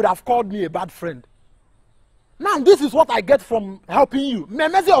 people would have called me a bad friend. Now this is what I get from helping you.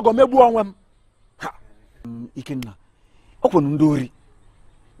 Ikenna,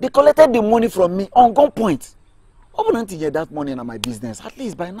 they collected the money from me on gunpoint. Open until you that money in my business. At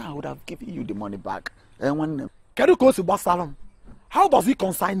least by now I would have given you the money back. How does it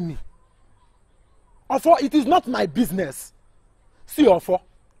concern me? Ofo, it is not my business. See, Ofo,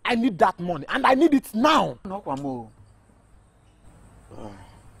 I need that money and I need it now. No,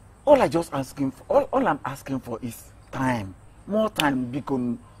 all I'm asking for is time. More time,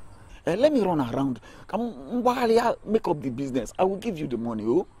 because let me run around. Come, make up the business. I will give you the money,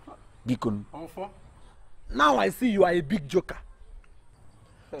 oh, Beacon. Now I see you are a big joker.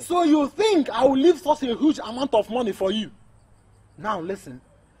 So you think I will leave such a huge amount of money for you? Now listen,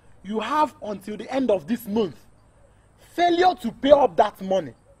 you have until the end of this month. Failure to pay up that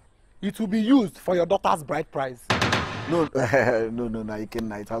money, it will be used for your daughter's bride price. No,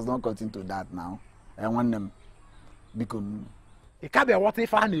 it has not got into that now. I want them because it can't be what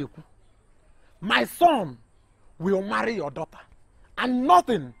if I knew. My son will marry your daughter, and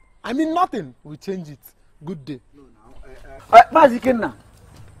nothing will change it. Good day. Ikenna,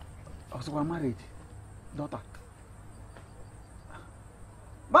 also a marriage, daughter.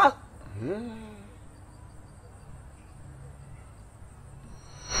 But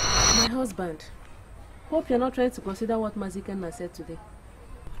My husband, hope you're not trying to consider what Mazikenna said today.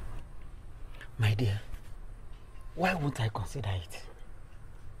 My dear, why won't I consider it?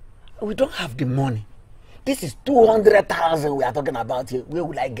 We don't have the money. This is 200,000 we are talking about here. Where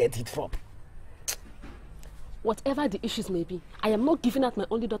will I get it from? Whatever the issues may be, I am not giving out my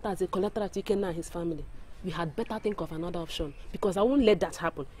only daughter as a collateral to Ikenna and his family. we had better think of another option because I won't let that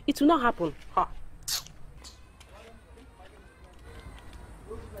happen. It will not happen. Ha.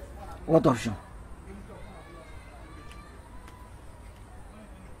 What option?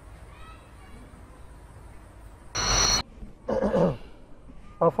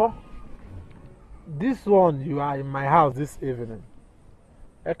 Ofo, this one you are in my house this evening.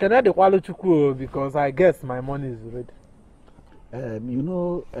 I cannot the because I guess my money is ready. You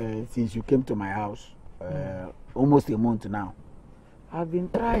know, since you came to my house, almost a month now, I've been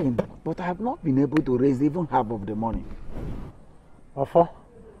trying, but I have not been able to raise even half of the money. Ofo,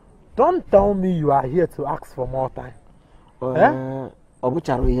 don't tell me you are here to ask for more time.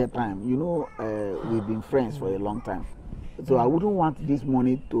 Obucharo here time. You know, we've been friends for a long time. So I wouldn't want this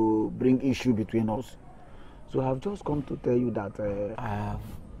money to bring issue between us. So I've just come to tell you that I have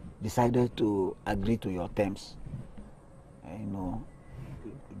decided to agree to your terms. You know,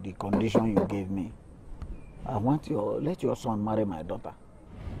 the condition you gave me. I want let your son marry my daughter.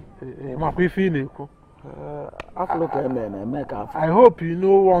 I hope you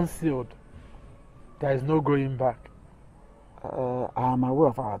know once sealed, there is no going back. I am aware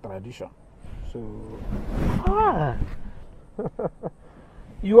of our tradition. So...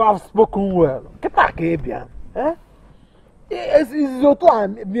 You have spoken well.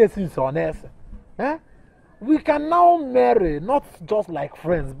 We can now marry, not just like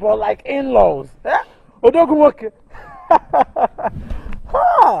friends, but like in-laws. It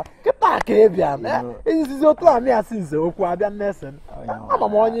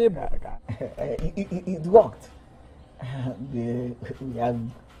worked. We have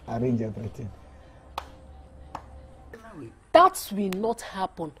arranged everything. That will not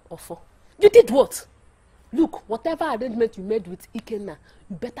happen, Ofo. You did what? Look, whatever arrangement you made with Ikenna,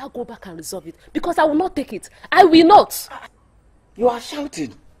 you better go back and resolve it. Because I will not take it. I will not. You are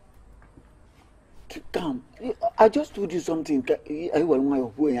shouting. Keep calm. I just told you something. Let me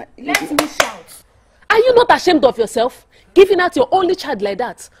shout. Are you not ashamed of yourself? Giving out your only child like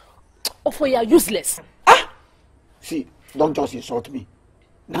that? Ofo, you are useless. See, don't just insult me.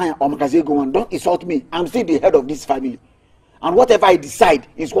 Now, don't insult me. I'm still the head of this family. And whatever I decide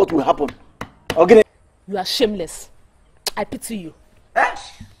is what will happen. Okay? You are shameless. I pity you.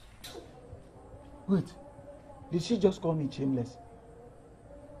 Wait. Did she just call me shameless?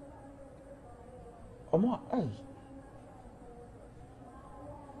 Omo, hey.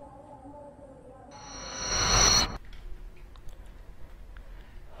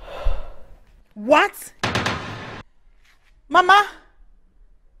 What? Mama?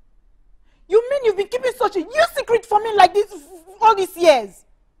 You mean you've been keeping such a huge secret from me like this all these years?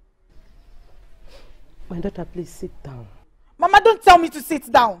 My daughter, please sit down. Mama, don't tell me to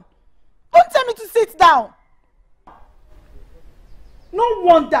sit down. Don't tell me to sit down. No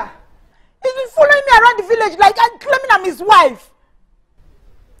wonder. He's been following me around the village like I'm claiming I'm his wife.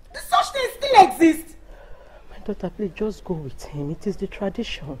 Does such thing still exist? My daughter, please just go with him. It is the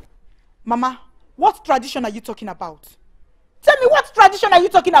tradition. Mama, what tradition are you talking about? Tell me, what tradition are you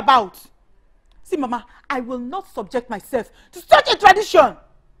talking about? See, Mama, I will not subject myself to such a tradition.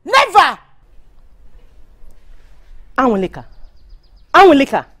 Never! Anwulika.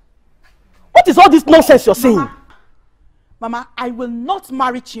 What is all this nonsense you're saying? Mama, I will not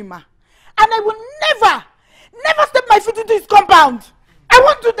marry Chima. And I will never step my foot into his compound. I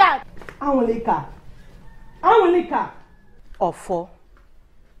won't do that. Anwulika. Ofo,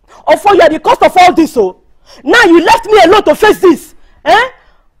 you are the cause of all this, oh. Now you left me alone to face this.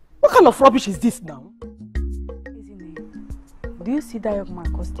 What kind of rubbish is this now? Do you see that young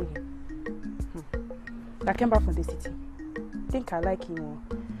man costing you? I came back from the city. I think I like him,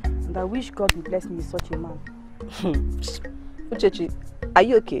 and I wish God would bless me with such a man. Nkechi, are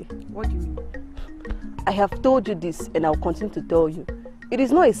you okay? What do you mean? I have told you this and I'll continue to tell you. It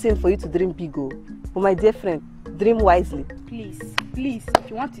is not a sin for you to dream big, oh. But my dear friend, dream wisely. Please, if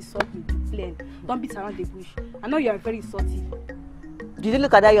you want to insult me, be plain. Don't beat around the bush. I know you are very salty. Did you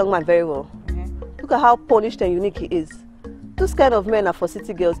look at that young man very well? Look at how polished and unique he is. Those kind of men are for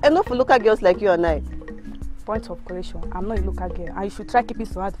city girls and not for local girls like you and I. Point of correction, I'm not a local girl and you should try keeping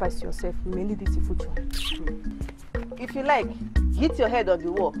some advice to yourself. You may need it in future. If you like, hit your head on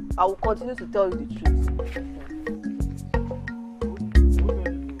the wall. I will continue to tell you the truth.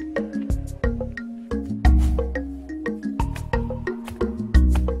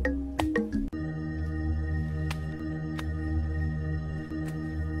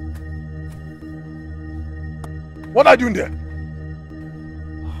 What are you doing there?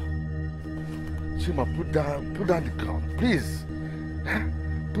 Chima, put down the gun, please.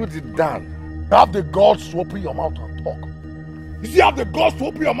 Put it down. You have the guts to open your mouth and talk. You still have the guts to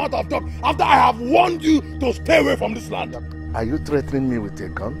open your mouth and talk after I have warned you to stay away from this land. Are you threatening me with a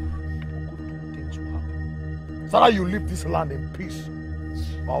gun? So that you leave this land in peace,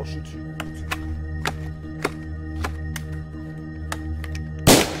 I'll shoot you.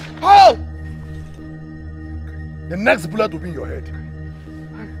 Hey! The next bullet will be in your head.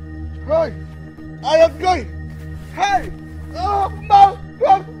 Hey! I am going! Hey! Oh, no!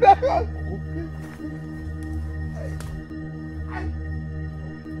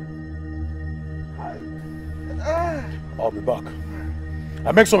 I'll be back.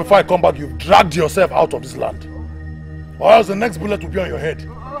 I make sure before I come back, you've dragged yourself out of this land. Or else the next bullet will be on your head.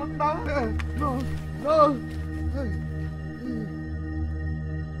 No.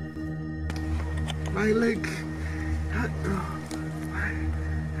 My leg.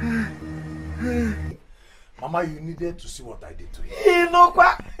 Mama, you needed to see what I did to you. You know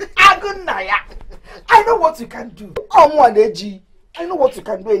what? I know what you can do. I know what you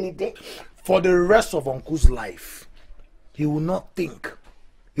can do any day. For the rest of Uncle's life, he will not think,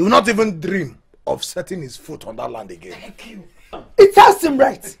 he will not even dream of setting his foot on that land again. Thank you. It has him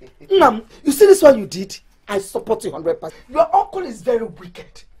right. Nam, you see this one you did? I support you 100%. Your uncle is very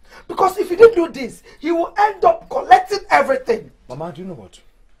wicked. Because if he didn't do this, he will end up collecting everything. Mama, do you know what?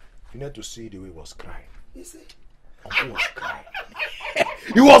 You need to see the way he was crying. Is it? Uncle was crying.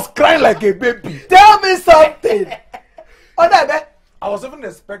 He was crying like a baby. Tell me something. I was even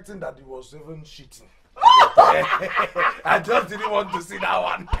expecting that he was even cheating. I just didn't want to see that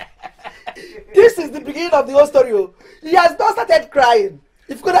one. This is the beginning of the whole story. He has not started crying.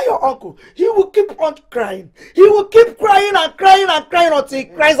 If you go to your uncle, he will keep on crying. He will keep crying and crying and crying until he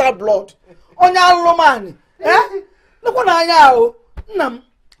cries out blood. Onya Roman. Eh? Look what I know. Nam,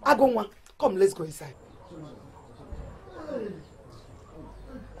 Agonwa. Come, let's go inside.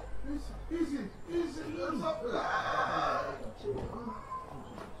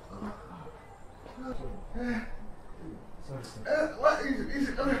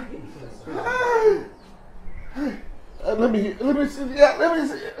 Let me see. Yeah, let me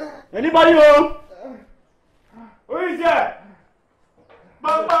see. Anybody home? Who is there?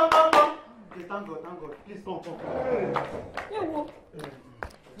 Bang, bang, bang, bang. Okay, thank God. Please come. Ewo.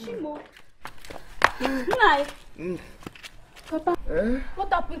 Chimo. Nai. Papa,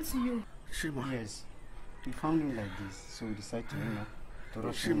 what happened to you? Shima. Yes. We found him like this, so we decided to, to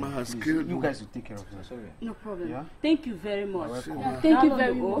rush Shima him. has Please, killed you him. guys will take care of him. Sorry. No problem. Yeah? Thank you very much. Yeah, thank you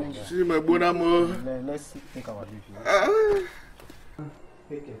very much. Shima, Bonamo. Let's take our leave.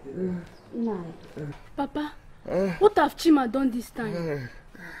 Nai. Papa, what have Chima done this time?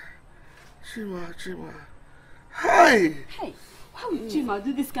 Chima. Hi. Hey, why would Chima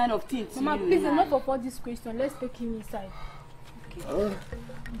do this kind of thing to Mama, you? please, Nai? enough of all this question. Let's take him inside. Okay.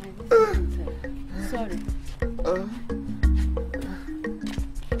 Sorry.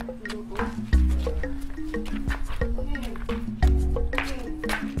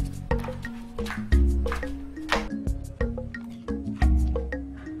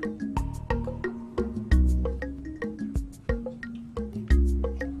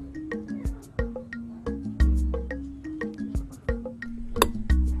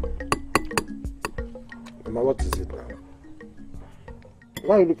 Mama, what is it now?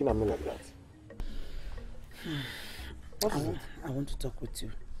 Why are you looking at me like that? I want to talk with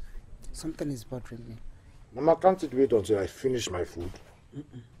you. Something is bothering me. Mama, can't it wait until I finish my food?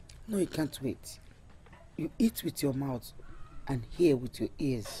 No, you can't wait. You eat with your mouth and hear with your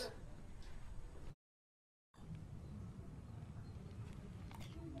ears.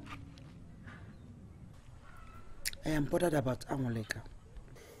 I am bothered about Amuleka.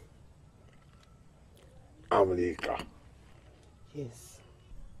 Amuleka? Yes.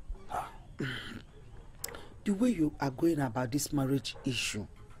 The way you are going about this marriage issue,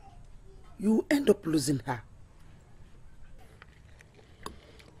 you end up losing her.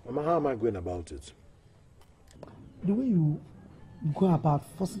 Mama, how am I going about it? The way you go about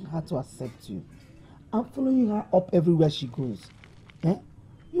forcing her to accept you and following her up everywhere she goes,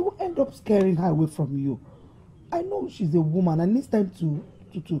 you will end up scaring her away from you. I know she's a woman and needs time to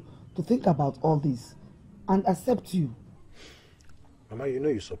think about all this and accept you. Mama, you know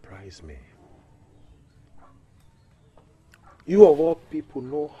you surprise me. You of all people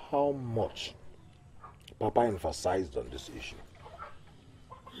know how much Papa emphasized on this issue.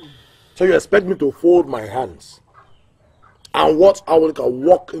 So you expect me to fold my hands and watch Awolika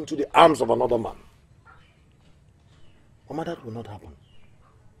walk into the arms of another man? Mama, that will not happen.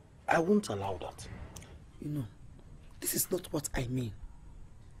 I won't allow that. You know, this is not what I mean.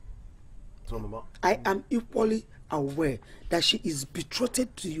 So, Mama? I am equally aware that she is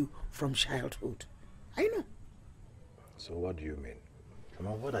betrothed to you from childhood. I know. So what do you mean?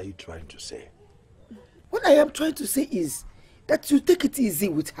 Mama, what are you trying to say? What I am trying to say is that you take it easy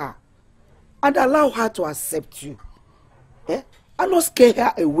with her and allow her to accept you. Eh? And not scare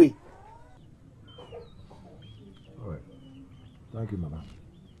her away. Alright. Thank you, Mama.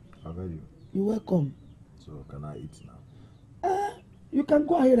 I've heard you. You're welcome. So can I eat now? You can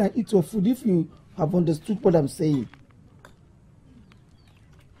go ahead and eat your food if you have understood what I'm saying.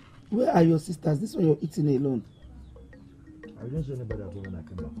 Where are your sisters? This one you're eating alone. I didn't see anybody at home when I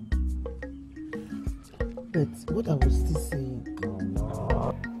came back. But what I was still saying.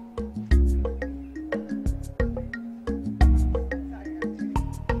 No.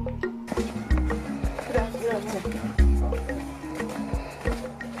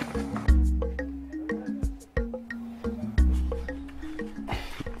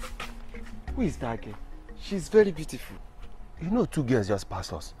 Who is that girl? She's very beautiful. You know 2 girls just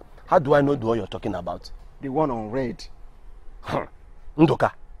passed us. How do I know the one you're talking about? The one on red.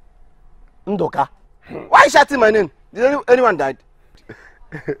 Ndoka. Ndoka. Why are you shouting my name? Did anyone died?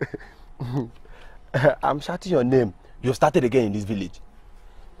 I'm shouting your name. You started again in this village.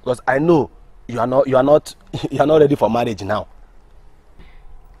 Because I know you are not ready for marriage now.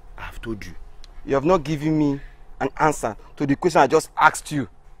 I've told you. You have not given me an answer to the question I just asked you.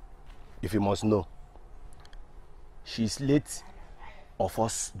 If you must know, she's late of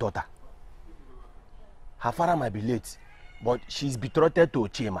us daughter. Her father might be late, but she's betrothed to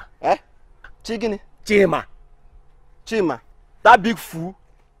Chima. Eh? Chigini? Chima. Chima. That big fool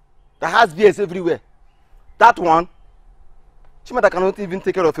that has beers everywhere. That one. Chima that cannot even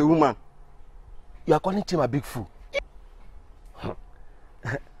take care of a woman. You are calling Chima a big fool?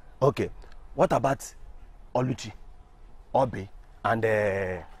 Okay. What about Oluchi, Obe,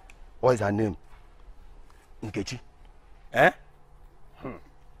 and what is her name? Nkechi. Eh?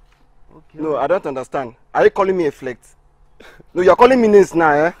 Okay. No, I don't understand. Are you calling me a flex? No, you're calling me names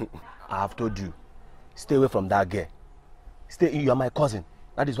now, eh? I have told you. Stay away from that girl. You are my cousin.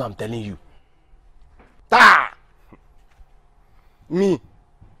 That is what I'm telling you. Ah! Me?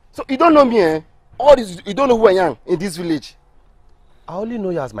 So you don't know me, eh? All this, you don't know who I am in this village. I only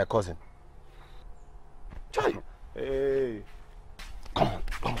know you as my cousin. Try. Hey. Come on.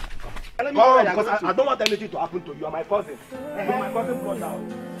 Come on, because I don't want anything to happen to you. You are my cousin. You are my cousin brother.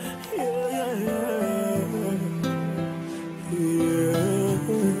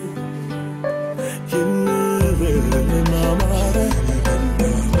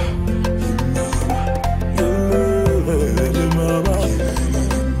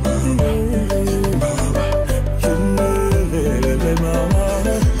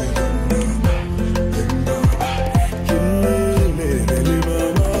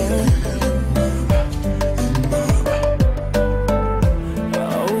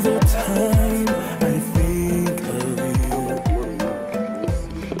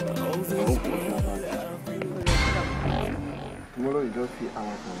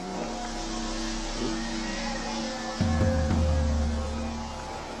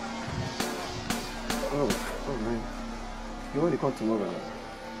 You want to come tomorrow?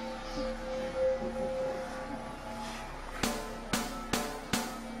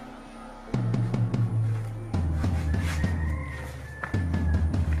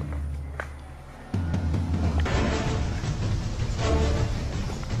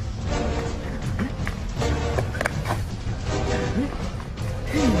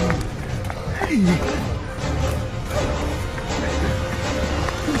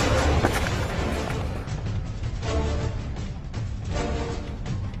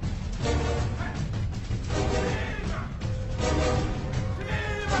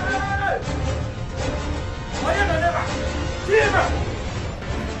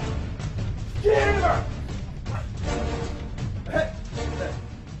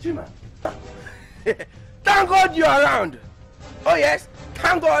 Thank God you're around. Oh yes,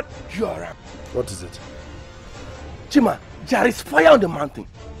 thank God you're around. What is it? Chima, there is fire on the mountain.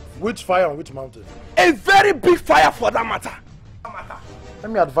 Which fire on which mountain? A very big fire for that matter.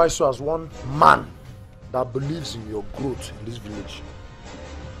 Let me advise you as one man that believes in your growth in this village.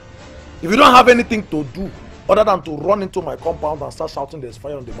 If you don't have anything to do other than to run into my compound and start shouting there's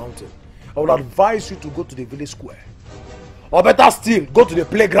fire on the mountain, I would advise you to go to the village square. Or better still, go to the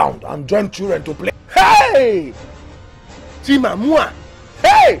playground and join children to play. Hey! Chima Mua!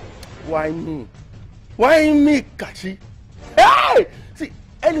 Hey! Why me? Why me, Kachi? Hey! See,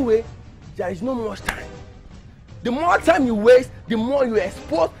 anyway, there is no much time. The more time you waste, the more you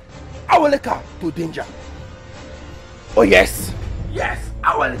expose Awoleka to danger. Oh yes! Yes,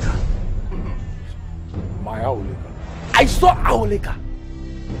 Awoleka. My Awoleka? I saw Awoleka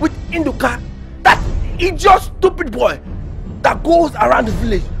with Induka, that idiot stupid boy that goes around the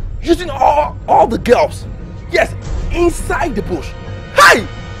village using all the girls. Yes, inside the bush. Hey!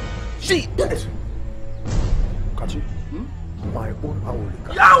 She... Yes. Kachi, my own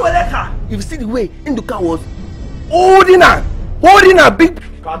Awoleka. Awoleka! If you see the way Nduka was holding her big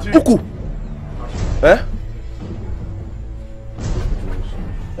uku. Eh?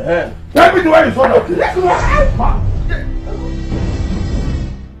 Tell me the way you saw that. Let's go.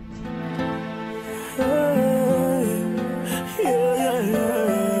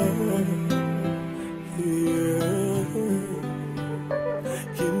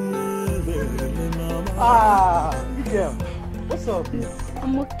 Ah, girl. What's up?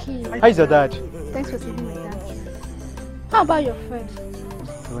 I'm okay. How's your dad? Thanks for saving my dad. How about your friend?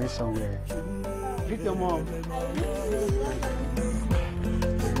 He went somewhere. Greet your mom.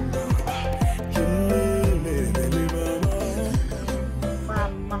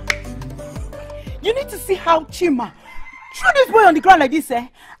 Mama. You need to see how Chima threw this boy on the ground like this, and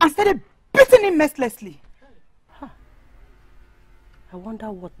started beating him mercilessly. I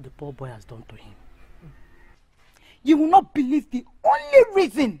wonder what the poor boy has done to him. You will not believe the only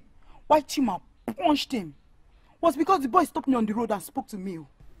reason why Chima punched him was because the boy stopped me on the road and spoke to me.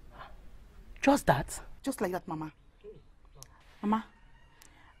 Just that? Just like that, Mama. Mama,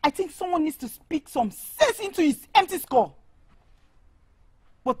 I think someone needs to speak some sense into his empty skull.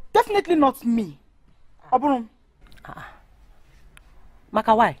 But definitely not me. Oburum.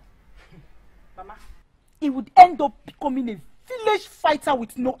 Maka, why? Mama, he would end up becoming a village fighter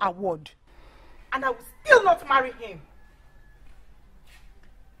with no award. And I will still not marry him.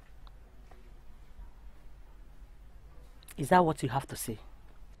 Is that what you have to say?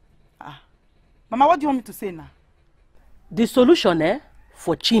 Mama, what do you want me to say now? The solution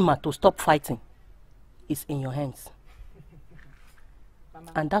for Chima to stop fighting is in your hands.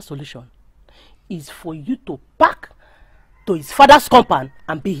 And that solution is for you to pack to his father's compound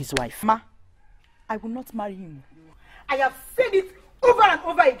and be his wife. Ma, I will not marry him. I have said it over and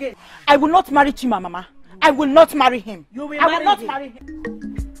over again. I will not marry Chima, Mama. I will not marry him. You will I will not marry him.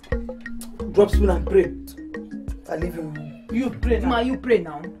 Drop spoon and pray. I leave him. You pray now. Ma, you pray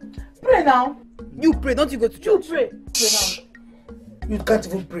now. Pray now. You pray, don't you go to church? You pray. Pray now. You can't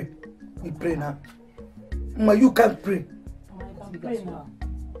even pray. We pray now. Ma, you can't pray. Pray now.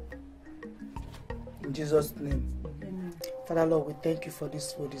 In Jesus' name. Amen. Father Lord, we thank you for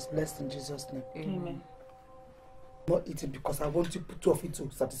this food. It's blessed in Jesus' name. Amen. Not eat it because I want you two of it to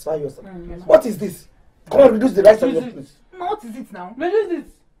satisfy yourself. What is this? Come on, reduce the rice on your plate. No, what is it now? Reduce it.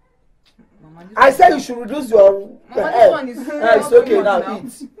 Mama, I said you should reduce your Mama, this one is it's okay now.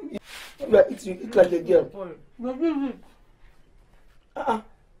 Eat. Eat like a girl. Nah.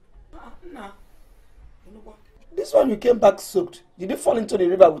 You know what? This one you came back soaked. Did you fall into the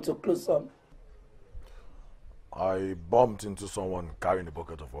river with your clothes on? I bumped into someone carrying a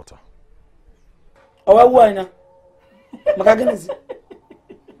bucket of water. Oh, why now?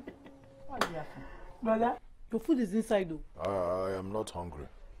 Brother, your food is inside though. I am not hungry.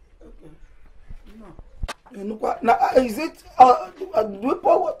 Okay. No. Now, is it do we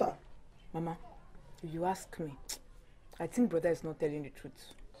pour water? Mama, if you ask me, I think brother is not telling the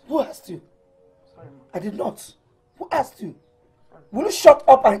truth. Who asked you? Sorry, Mama. I did not. Who asked you? Sorry. Will you shut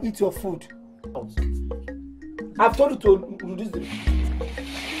up and eat your food? I've told you to reduce the...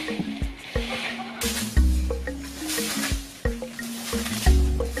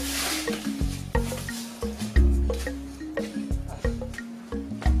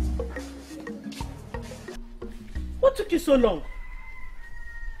 What took you so long?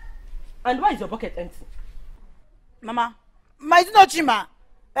 And why is your bucket empty? Mama, is it not Chima?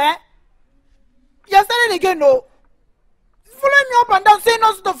 You're starting again, no? Following me up and down, saying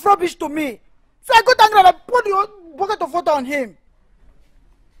all sorts of rubbish to me. So I got angry and I poured the bucket of water on him.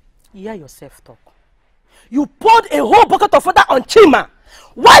 Hear yourself talk. You poured a whole bucket of water on Chima,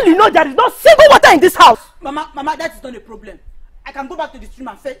 while you know there is no single water in this house. Mama, that is not a problem. I can go back to the stream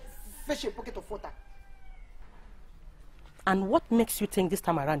and fetch a bucket of water. And what makes you think this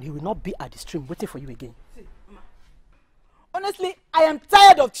time around he will not be at the stream waiting for you again? See, Mama. Honestly, I am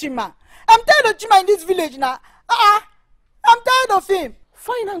tired of Chima. I'm tired of Chima in this village now. I'm tired of him.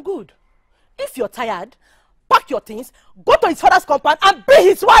 Fine and good. If you're tired, pack your things, go to his father's compound and be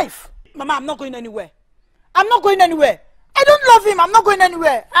his wife. Mama, I'm not going anywhere. I'm not going anywhere. I don't love him. I'm not going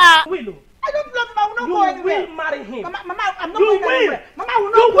anywhere. Willow. I don't love him. I will not go anywhere. You will marry him. Mama, I'm not going anywhere. Mama, I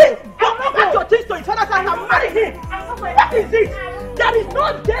will not go. Go pack your things to his father's house and marry him. What is it? There is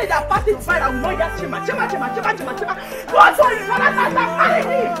no day that passes by that will not get Chima. Go to his father's house and marry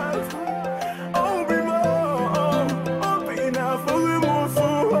him.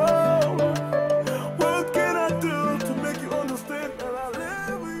 What can I do to make you understand?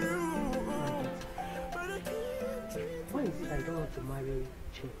 I don't want to marry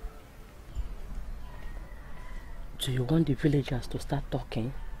Chima. Do you want the villagers to start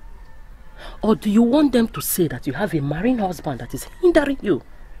talking? Or do you want them to say that you have a marrying husband that is hindering you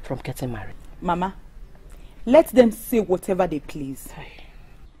from getting married? Mama, let them say whatever they please.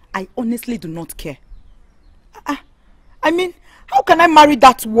 I honestly do not care. I mean, how can I marry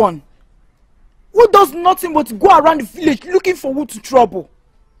that one who does nothing but go around the village looking for who to trouble?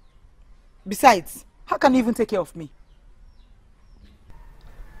 Besides, how can he even take care of me?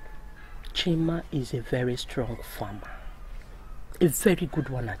 Chima is a very strong farmer. A very good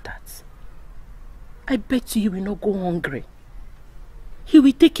one at that. I bet you will not go hungry. He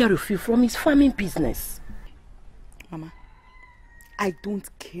will take care of you from his farming business. Mama, I don't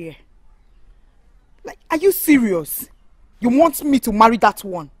care. Like, are you serious? You want me to marry that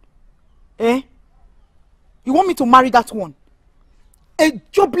one? Eh? You want me to marry that one? A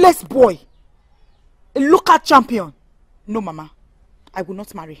jobless boy? A local champion? No, Mama. I will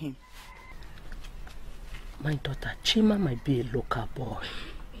not marry him. My daughter, Chima might be a local boy,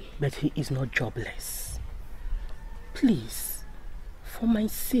 but he is not jobless. Please, for my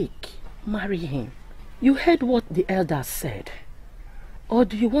sake, marry him. You heard what the elders said. Or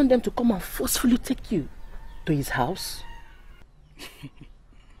do you want them to come and forcefully take you to his house?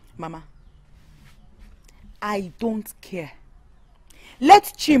 Mama, I don't care. Let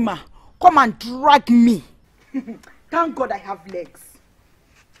Chima come and drag me. Thank God I have legs.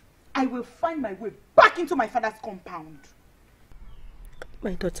 I will find my way back into my father's compound.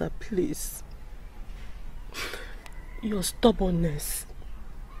 My daughter, please. Your stubbornness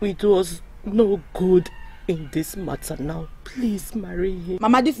will do us no good in this matter now. Please marry him.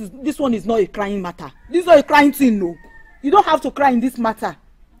 Mama, this one is not a crying matter. This is not a crying thing, no. You don't have to cry in this matter.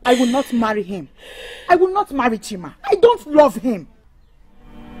 I will not marry him. I will not marry Chima. I don't love him.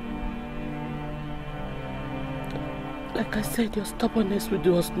 Like I said, your stubbornness will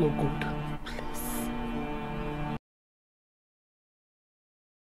do us no good.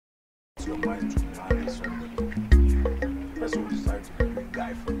 It's your mind to marry somebody. Person will decide to be a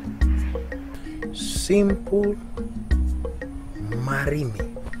guy for you. Simple. Marry me.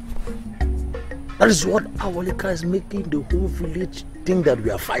 That is what Awolika is making the whole village think that we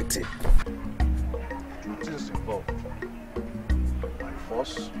are fighting. Two things involved. My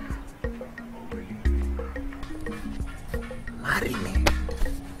force or willing. Marry me.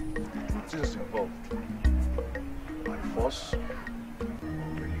 Two things involved. My force or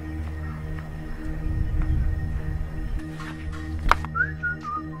willing.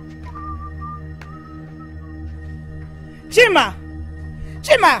 Chima!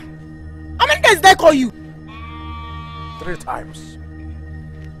 Chima! How many days did I call you? 3 times.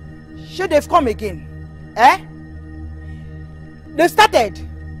 Should they've come again? Eh? They started.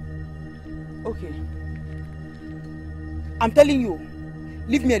 Okay. I'm telling you,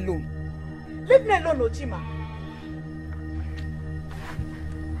 leave me alone. Leave me alone, Chima.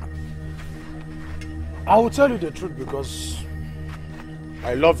 I will tell you the truth because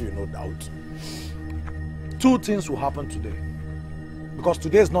I love you, no doubt. 2 things will happen today. Because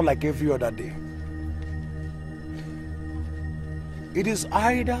today is not like every other day. It is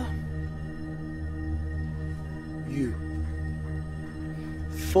either you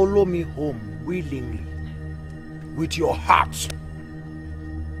follow me home willingly with your heart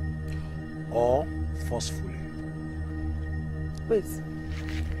or forcefully. Wait.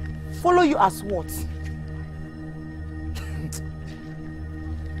 Follow you as what?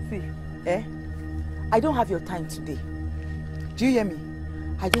 See, I don't have your time today. Do you hear me?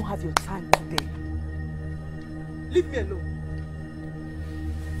 I don't have your time today. Leave me alone.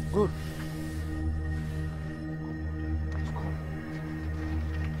 Good.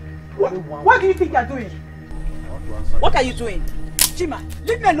 What do you think you are doing? What are you doing? Chima,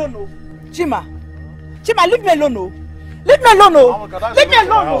 leave me alone, no. Chima, leave me alone, no. Leave me alone, no. Leave me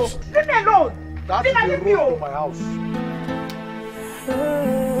alone, no. Leave me alone. Chima, leave me alone. My house.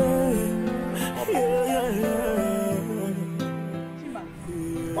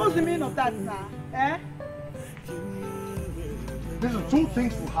 What's the meaning of that, sir? Eh? Listen, 2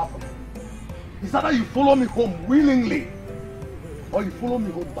 things will happen. It's either you follow me home willingly or you follow me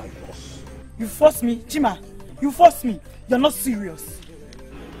home by force. You force me, Chima. You force me. You're not serious.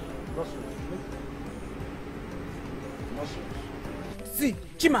 Not serious. Not serious. See,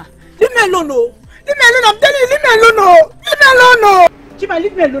 Chima, leave me alone, no. Leave me alone. I'm telling you, leave me alone, no. Leave me alone, no. Chima,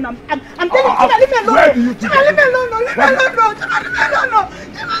 leave me alone. I'm telling you, Chima, leave me alone. Where do you think? Chima, leave me alone, no. Leave me alone, no. Chima, leave me alone, no.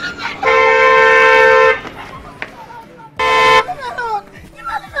 Chima, leave me alone.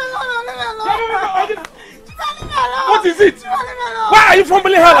 What is it? Why are you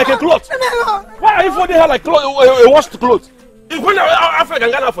fumbling her like a cloth? Why are you folding her like a washed cloth?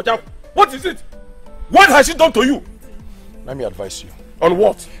 What is it? What has she done to you? Let me advise you. On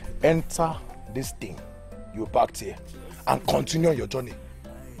what? Enter this thing you parked here and continue your journey.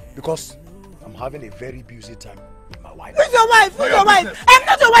 Because I'm having a very busy time with my wife. Who's your wife? Who's your wife? I'm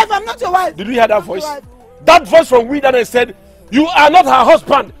not your wife. I'm not your wife. Did you hear that voice? That voice from wilderness said, you are not her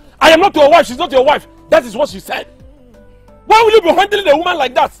husband. I am not your wife. She's not your wife. That is what she said. Why will you be handling a woman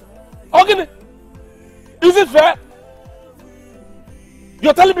like that? Okay. Is it fair?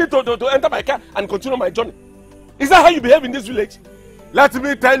 You're telling me to enter my car and continue my journey. Is that how you behave in this village? Let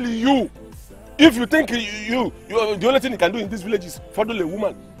me tell you, if you think the only thing you can do in this village is follow a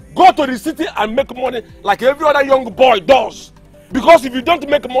woman, go to the city and make money like every other young boy does. Because if you don't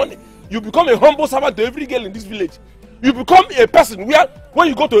make money, you become a humble servant to every girl in this village. You become a person where when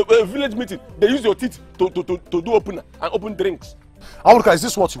you go to a village meeting, they use your teeth to do opener and open drinks. Awuruka, is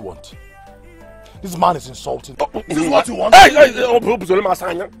this what you want? This man is insulting. Is this what you want? Hey,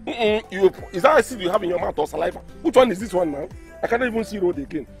 is that a seed you have in your mouth or saliva? Which one is this one now? I can't even see road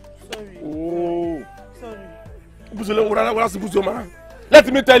again. Sorry. Oh. Sorry.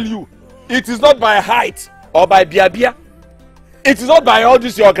 Let me tell you, it is not by height or by biabia. It is not by all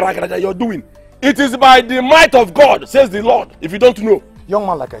this your gra that you're doing. It is by the might of God, says the Lord, if you don't know. Young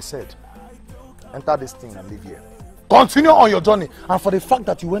man, like I said, enter this thing and live here. Continue on your journey. And for the fact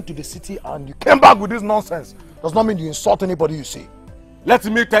that you went to the city and you came back with this nonsense does not mean you insult anybody you see. Let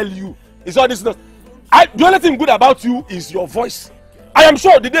me tell you, it's all this nonsense. The only thing good about you is your voice. I am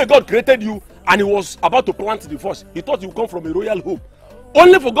sure the day God created you and he was about to plant the voice, he thought you come from a royal home.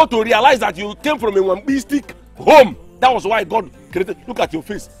 Only for God to realize that you came from a wambistic home. That was why God created. Look at your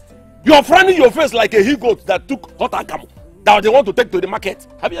face. You are frowning your face like a he-goat that took hot agamo that they want to take to the market.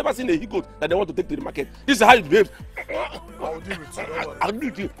 Have you ever seen a he-goat that they want to take to the market? This is how it behaves. I'll deal with you. I'll deal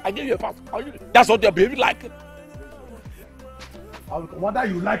with you. I give you a pass. That's what they're behaving like. Whether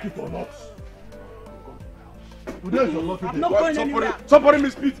you like it or not. Today is your lucky day. I'm not going anywhere. Somebody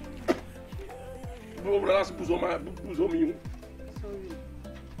misspeak. Sorry.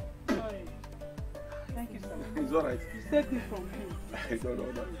 Sorry. Thank you, sir. It's alright. You saved me from you. No.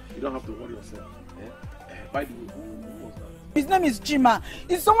 You don't have to worry yourself. By the way, who was that? His name is Chima.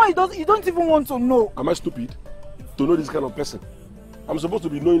 It's someone you don't even want to know. Am I stupid to know this kind of person? I'm supposed to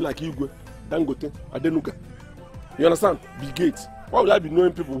be knowing like Igwe, Dangote, Adenuga. You understand? Bill Gates. Why would I be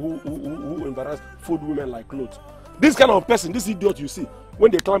knowing people who embarrass food women like clothes? This kind of person, this idiot you see,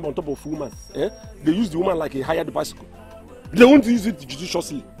 when they climb on top of a woman, they use the woman like a hired bicycle. They won't use it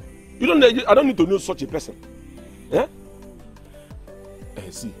judiciously. I don't need to know such a person.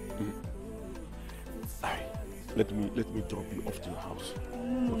 See. Let me drop you off to your house.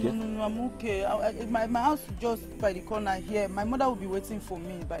 Okay? No, I'm okay. My house is just by the corner here. My mother will be waiting for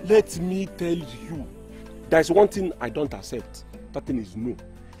me. Let me tell you, there's one thing I don't accept. That thing is no.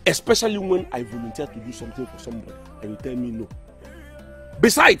 Especially when I volunteer to do something for somebody and you tell me no.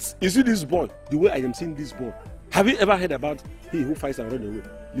 Besides, you see this boy, the way I am seeing this boy. Have you ever heard about he who fights and run away,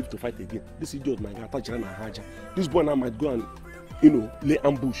 live to fight again? This idiot, my God, this boy now might go and lay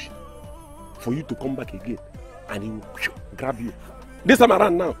ambush for you to come back again, and he will grab you. This time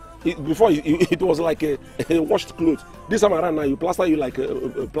around now, before it was like a washed clothes. This time around now, you plaster you like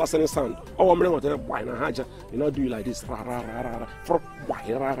a plastering sand. Oh, I'm going to you know, do you like this? So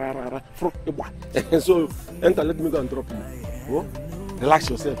enter, let me go and drop you. Oh? Relax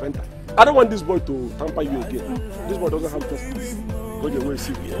yourself, enter. I don't want this boy to tamper you again. This boy doesn't have justice. Go your way,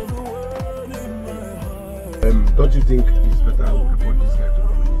 see me. Don't you think it's better I will report this guy to the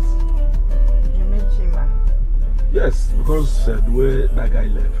police? You mean Chima? Yes, because the way that guy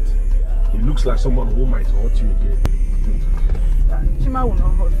left, he looks like someone who might hurt you again. Chima will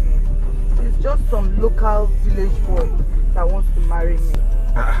not hurt me. It's just some local village boy that wants to marry me.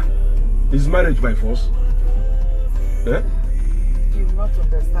 Is marriage by force? Eh? You will not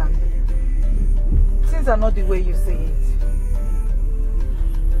understand. Things are not the way you say it.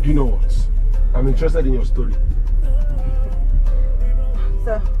 Do you know what? I'm interested in your story.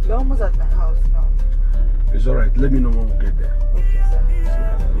 Sir, you're almost at my house now. It's alright. Let me know when we get there. Okay, sir.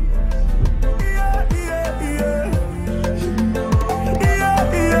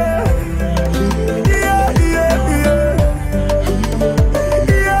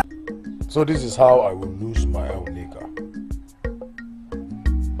 So this is how I will lose my Onika.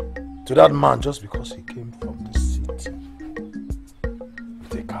 To that man just because he came from the city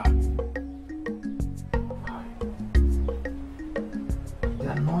with a car. The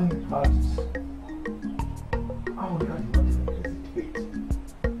annoying part is Onika did not even hesitate.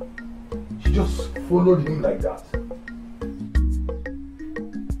 She just followed him like that.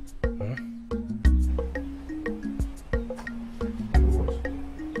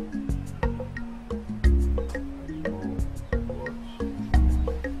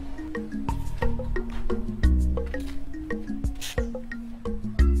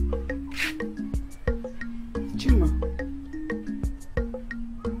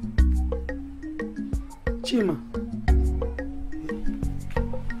 Chima.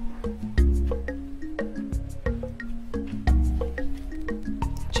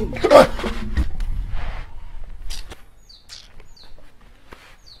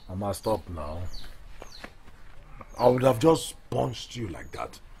 I must stop now. I would have just punched you like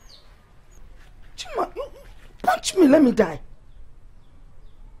that. Chima, you punch me, let me die.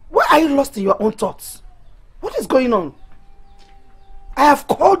 Why are you lost in your own thoughts? What is going on? I have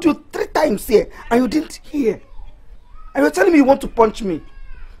called you 3 times here and you didn't hear. And you're telling me you want to punch me.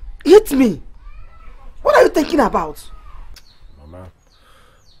 Hit me. What are you thinking about? Mama,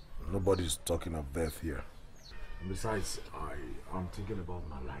 nobody's talking of death here. Besides, I'm thinking about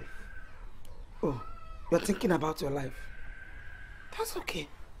my life. Oh, you're thinking about your life. That's okay.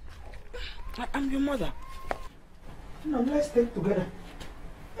 I'm your mother. Now let's think together.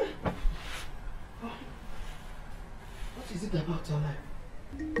 What is it about your life?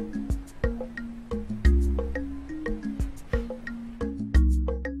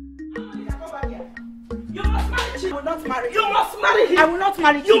 You must marry him. I will not marry him. You must marry him. I will not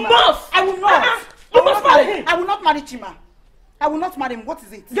marry Chima. You must. I will not. You must marry him. I will not marry Chima. I will not marry him. What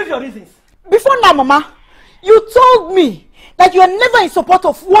is it? Give your reasons. Before now, Mama, you told me that you are never in support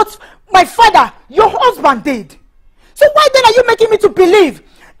of what my father, your husband, did. So why then are you making me to believe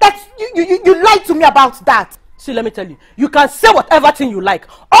that you lied to me about that? See, let me tell you, you can say whatever thing you like.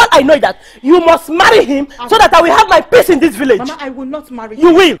 All I know is that you must marry him so that I will have my peace in this village. Mama, I will not marry him.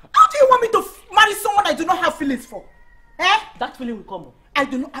 You will. How do you want me to marry someone I do not have feelings for? Eh? That feeling will come. I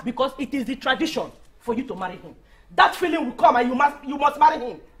do not. Because it is the tradition for you to marry him. That feeling will come and you must marry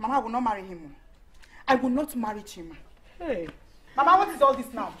him. Mama, I will not marry him. I will not marry Chima. Hey. Mama, what is all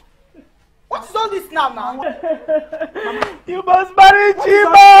this now? What is all this now? Mama? You must marry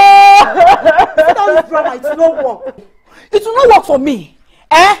Chima. All this drama, it will not work. It will not work for me.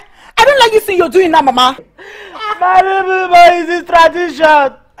 Eh? I don't like this thing you're doing now, Mama. Marry me, is this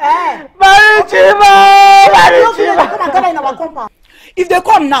tradition. Eh? Marry Chima. Marry Chima. Come and gather in our compound. If they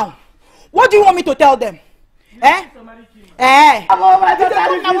come now, what do you want me to tell them? Eh? Eh? I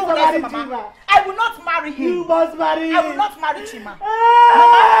will not marry him. You must marry him. I will not marry Chima.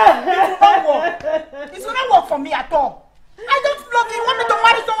 Mama, it will not work. It will not work for me at all. I don't love you. You want me to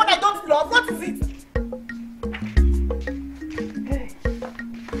marry someone I don't love? What is it? Hey,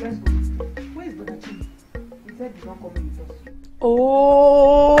 let's go. Where is Brother Chima? He said he's not coming with us. Oh!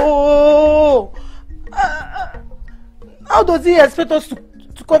 How does he expect us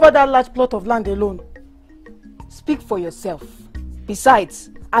to cover that large plot of land alone? Speak for yourself. Besides,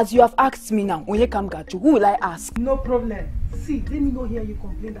 as you have asked me now, who will I ask? No problem. See, let me not hear you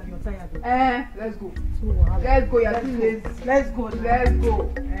complain that you're tired. Let's go. Let's go, you're too lazy. Let's go. Let's go.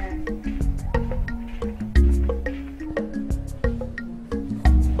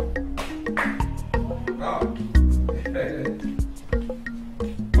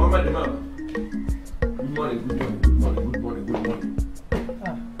 Mama, the mama. Good morning.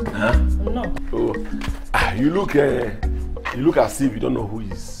 Huh? No. Oh, you look as if you don't know who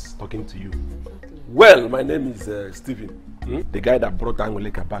is talking to you. Well, my name is Stephen, the guy that brought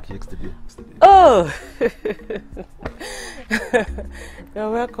Angoleka back yesterday. Oh,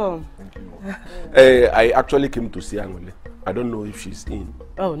 you're welcome. I actually came to see Angole. I don't know if she's in.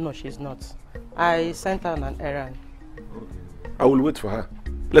 Oh no, she's not. I sent her on an errand. I will wait for her.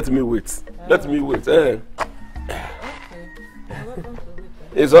 Let me wait. Let me wait. Okay.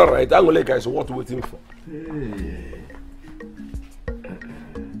 It's all right. Angoleka is worth waiting for.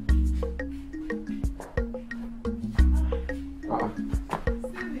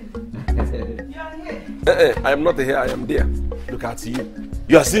 I am not here, I am there. Look at you.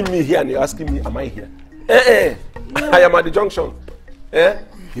 You are seeing me here and you're asking me, am I here? I am at the junction.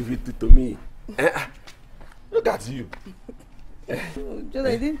 Give it to me. Look at you. Just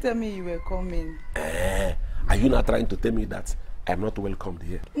I didn't tell me you were coming. Are you not trying to tell me that I am not welcomed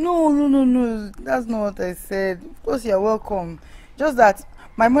here? No. That's not what I said. Of course you're welcome. Just that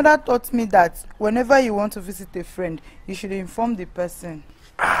my mother taught me that whenever you want to visit a friend, you should inform the person.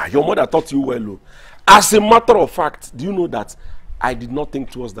 Your mother taught you well. As a matter of fact, do you know that I did not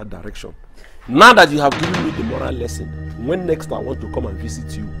think towards that direction? Now that you have given me the moral lesson, when next I want to come and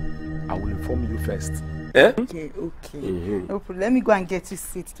visit you, I will inform you first. Okay. No problem. Let me go and get you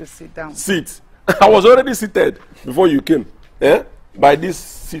seat to sit down. Sit? I was already seated before you came. By this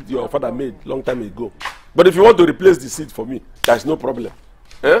seat your father made long time ago. But if you want to replace the seat for me, there's no problem.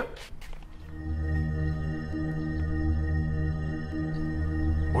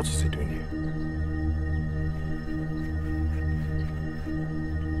 What is he doing here?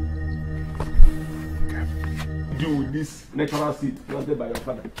 Do with this natural seat planted by your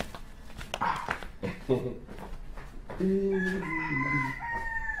father. Oh,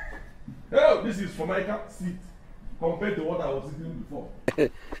 this is for my seat compared to what I was sitting before.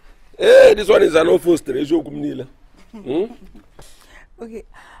 Hey, this one is an awful strange. Okay,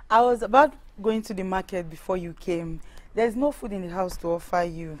 I was about going to the market before you came. There's no food in the house to offer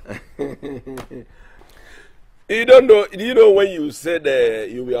you. You don't know. You know when you said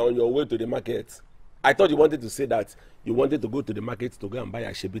you were on your way to the market, I thought you wanted to say that you wanted to go to the market to go and buy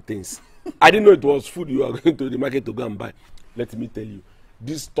Ashebi things. I didn't know it was food you were going to the market to go and buy. Let me tell you,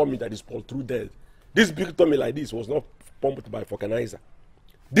 this tummy that is pulled through there, this big tummy like this was not pumped by vulcanizer.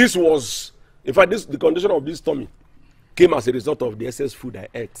 This was, in fact, the condition of this tummy came as a result of the excess food I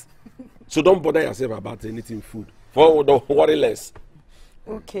ate. So don't bother yourself about anything food. Don't worry less.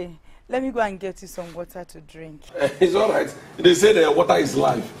 Okay, let me go and get you some water to drink. It's all right. They say that water is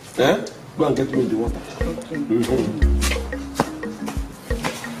life. Eh? Go and get me the water. Okay.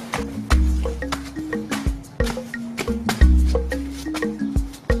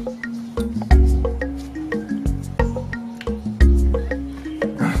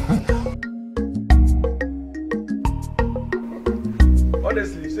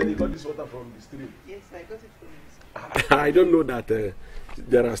 Honestly, you said you got this water from the stream. Yes, I got it from I don't know that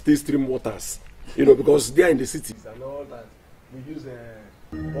there are still stream waters, you know, because they are in the cities and all that. We use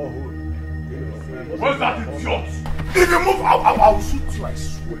borehole. What's that idiot? If you move, I'll shoot you, I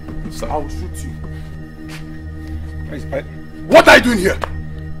swear. Sir, I'll shoot you. What are you doing here?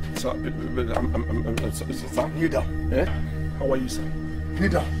 Sir, sir. Kneel down. Eh? How are you, sir? Kneel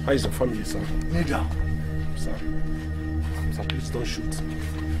down. How is your family, sir? Kneel down. Sir, please don't shoot.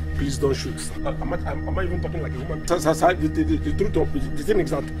 Please don't shoot. Am I even talking like a woman? Sir, the truth of the thing is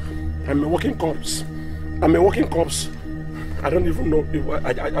that I'm a walking corpse. I'm a walking corpse. I don't even know if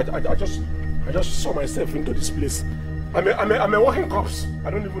I just saw myself into this place. I'm a walking corpse. I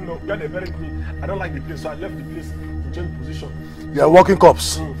don't even know where they buried me. I don't like the place, so I left the place to change position. You're a walking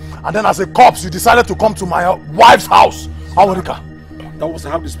corpse. And then as a corpse, you decided to come to my wife's house. Awolika. That was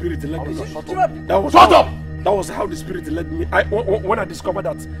how the spirit led me. Shut up! That was how the spirit led me. When I discovered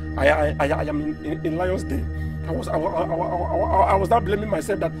that I am in Lion's Den, I was not blaming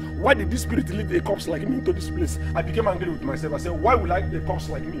myself that why did this spirit lead a corpse like me into this place? I became angry with myself. I said, why would a corpse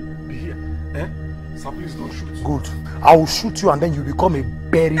like me be here? Eh? So please don't shoot. Good. I will shoot you and then you become a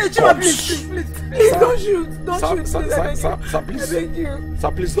buried corpse. Please don't shoot. Don't shoot. Sir, please.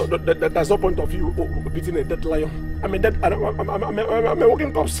 Sir, please. There's no point of you beating a dead lion. I'm a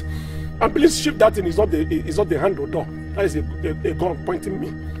walking corpse. And please shift that thing. It's not the handle door. That is a gun pointing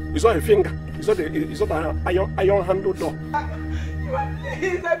me. It's not a finger. It's not an iron handle door.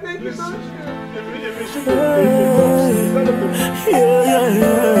 Please, I beg you, don't shoot.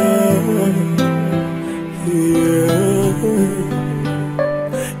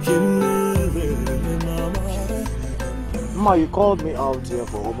 Ma, you called me out here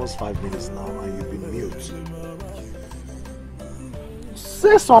for almost 5 minutes now and you've been mute.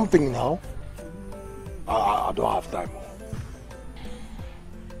 Say something now. I don't have time.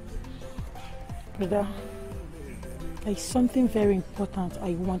 Brother, there is something very important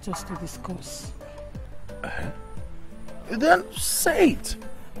I want us to discuss. Then say it.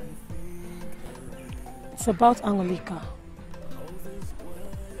 It's about Angolika.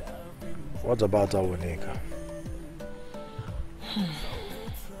 What about Angolika?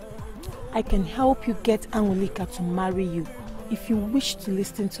 I can help you get Angolika to marry you if you wish to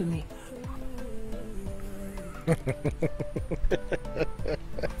listen to me.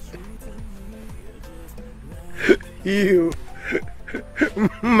 You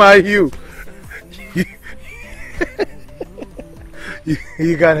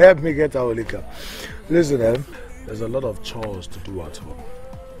can help me get Angolika. Listen, there's a lot of chores to do at home.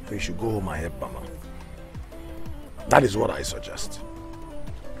 So you should go home and help Mama. That is what I suggest.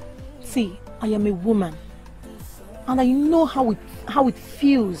 See, I am a woman. And I know how it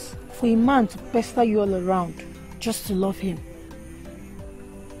feels for a man to pester you all around just to love him.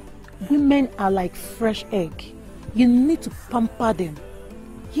 Women are like fresh egg. You need to pamper them.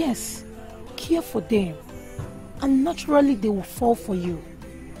 Yes, care for them. And naturally they will fall for you.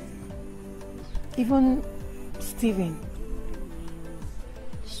 Even Stephen.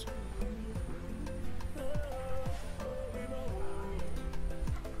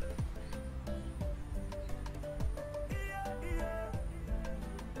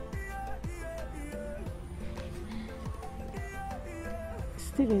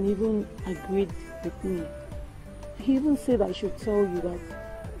 Stephen even agreed with me. He even said I should tell you that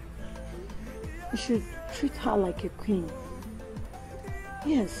you should treat her like a queen.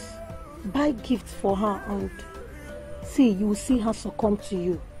 Yes, buy gifts for her and see, you will see her succumb to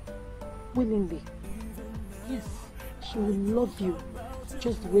you willingly. Yes, she will love you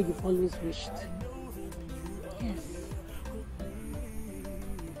just the way you've always wished. Yes.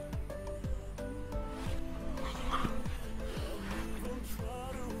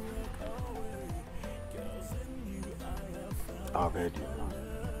 I've heard you.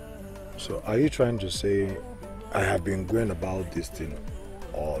 So are you trying to say I have been going about this thing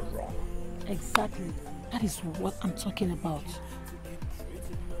all wrong? Exactly. That is what I'm talking about.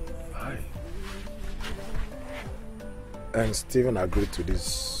 Hi. And Stephen agreed to this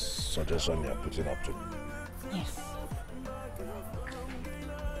suggestion you're putting up to me? Yes.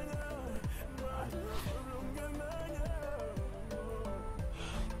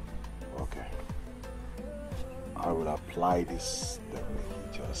 Okay. I will apply this the way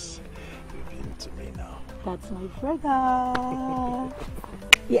he just revealed to me now. That's my brother.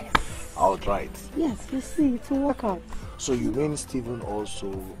 Yes. I'll try it. Yes, you see, it will work out. So you mean Stephen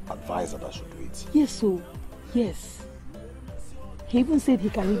also advised that I should do it? Yes, so, yes. He even said he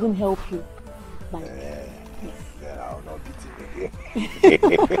can even help you. Like, Then I'll not beat him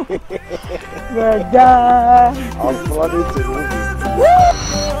again. brother. I'm planning to move this.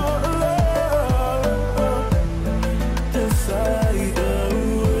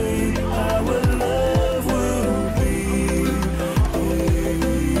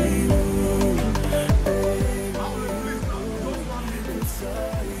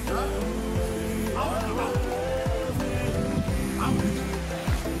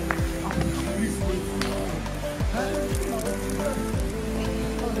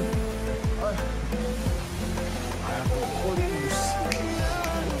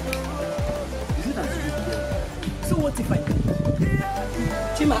 So what if I do?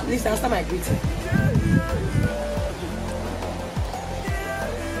 Chima, please answer my greeting.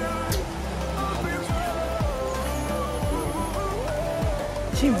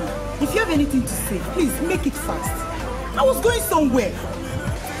 Chima, if you have anything to say, please make it fast. I was going somewhere.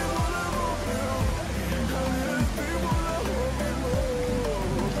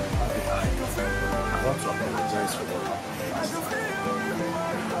 I want to apologize for what happened last time.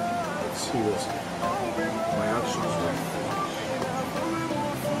 Seriously, my actions were foolish.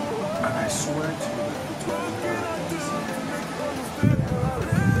 And I swear to you that it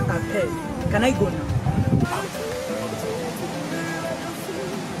will never Abel, can I go now?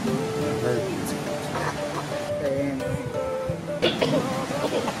 You're very beautiful.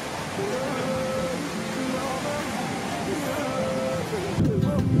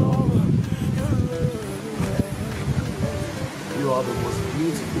 You are the most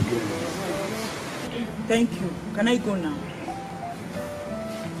beautiful girl. Thank you. Can I go now?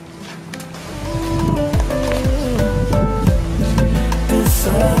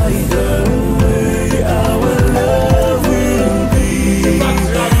 Decide the way our love will be. In fact,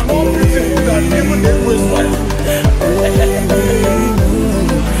 you are more beautiful than even the first wife.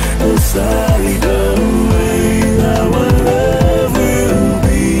 Decide the way our love will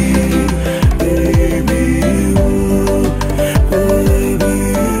be, baby.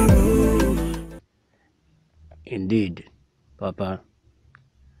 Indeed, Papa,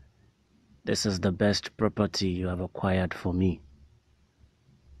 this is the best property you have acquired for me.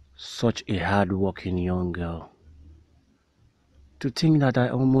 Such a hard-working young girl. To think that I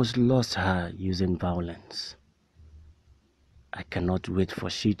almost lost her using violence. I cannot wait for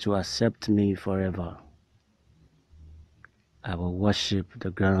she to accept me forever. I will worship the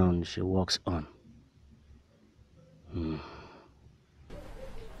ground she walks on.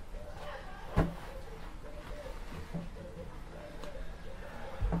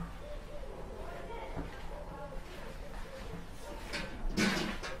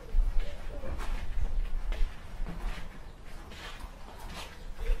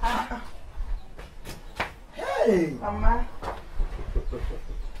 Hey! Mama.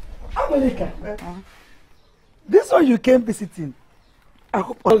 Amalika. This one you came visiting. I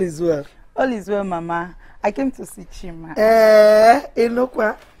hope all is well. All is well, Mama. I came to see Chima.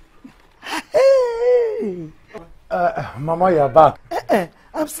 Enokwa. Hey! Mama, you're back.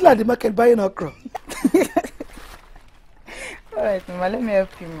 I'm still at the market buying okra. Alright, Mama, let me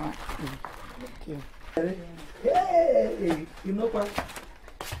help you, Ma. Hey! Enokwa.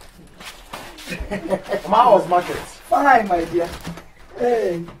 How was market? Fine, my dear.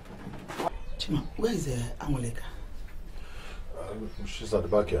 Hey. Chima, where is Amalika? She's at the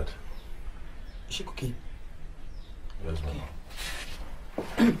backyard. Is she cooking? Yes,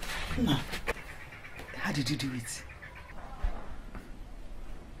 Mama. Nah. How did you do it?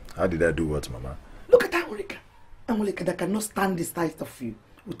 How did I do what, Mama? Look at Amalika. Amalika that cannot stand the sight of you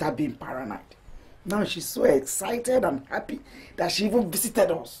without being paranoid. Now she's so excited and happy that she even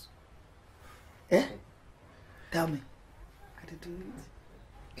visited us. Eh? Tell me. I did do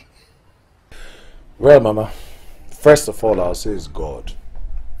it. Well, Mama, first of all, I'll say it's God.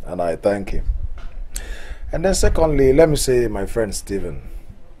 And I thank him. And then secondly, let me say my friend Stephen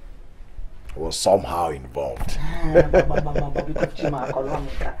was somehow involved. I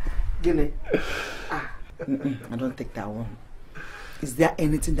don't take that one. Is there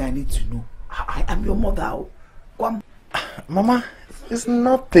anything that I need to know? I am your mother. Come. Mama, it's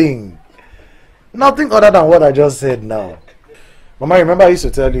nothing. Nothing other than what I just said now. Mama, remember I used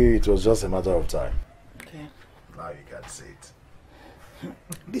to tell you it was just a matter of time. Okay. Now you can see it.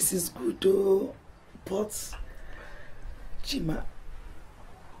 This is good though. But Chima.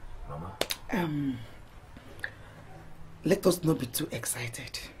 Mama. Let us not be too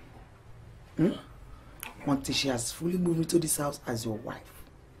excited. Until she has fully moved into this house as your wife.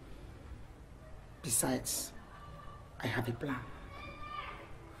 Besides, I have a plan.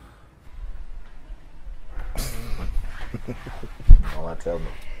 Mama, tell me.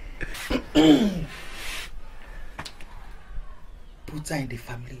 Put her in the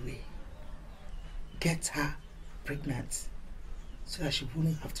family way. Get her pregnant so that she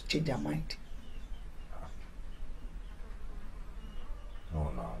wouldn't have to change her mind.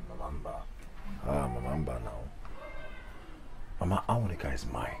 No, Mamamba. Mamamba now. Mama, Amonika is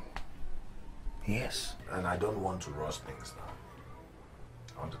mine. Yes. And I don't want to rush things now.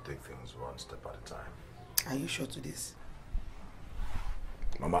 I want to take things one step at a time. Are you sure to this?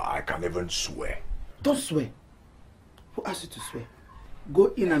 Mama, I can even swear. Don't swear. Who asked you to swear?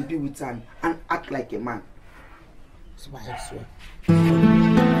 Go in and be with her and act like a man. So I swear.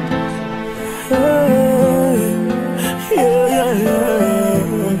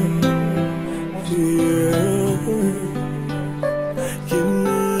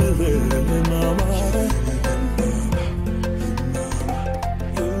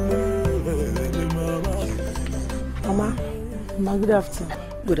 Mama, good afternoon.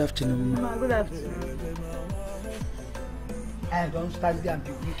 Good afternoon. Mama, good afternoon. And don't stand there and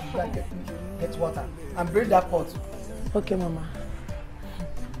be weak. You gotta get water and bring that pot. Okay, Mama.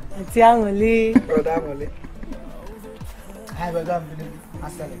 Auntie Angole. Brother Angole. Hi, brother Angole.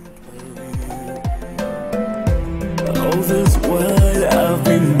 All this while I've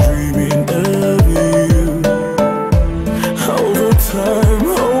been dreaming of you. All the time,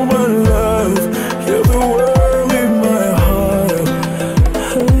 oh my love, you're the world in my heart.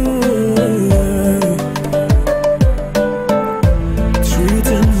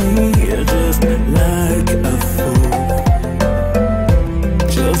 Treating me just like a fool.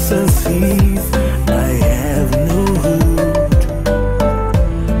 Just as if I have no hood.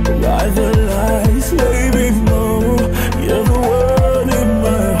 Rival lies, baby, no. You're the one in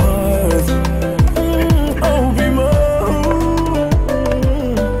my heart. Oh, be more.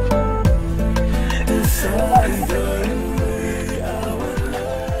 Decide the way I will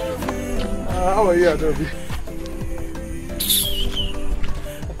love you. How are you, Adobe?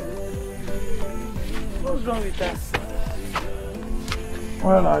 What's wrong with us?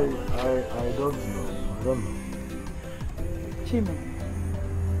 Well, I don't know. Chima,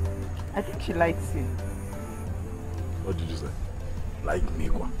 I think she likes you. What did you say? Like me,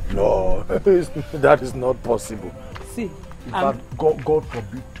 kwa? No, that is not possible. See, in fact, God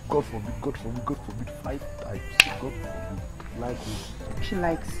forbid, 5 times. God forbid, like me. She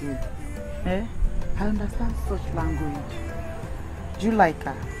likes you. Eh? I understand such language. Do you like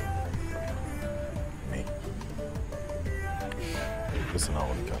her? Me? Listen,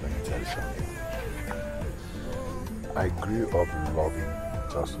 Awonika, let me tell you something. I grew up loving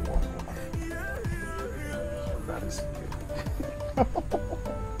just one woman. That is you.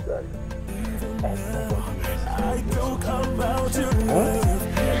 I talk about your love.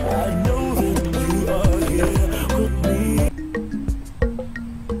 I know that you are here with me.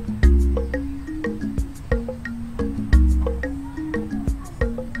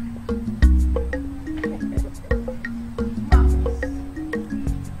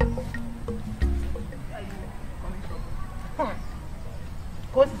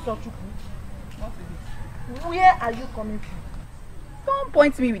 Where are you coming from? Don't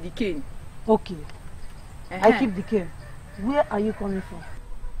point me with the cane. Okay. I keep the cane. Where are you coming from?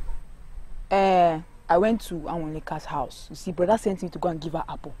 I went to Anwoneka's house. You see, brother sent me to go and give her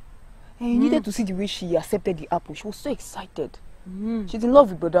apple. And he needed to see the way she accepted the apple. She was so excited. She's in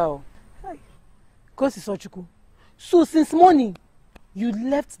love with brother. So since morning, you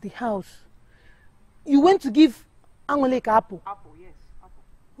left the house. You went to give Anwoneka apple? Apple, yes. Apple.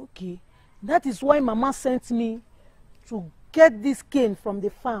 Okay. That is why Mama sent me to get this cane from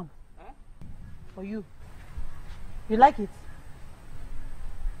the farm. For you. You like it?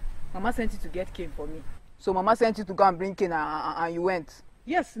 Mama sent you to get cane for me. So Mama sent you to go and bring cane and you went?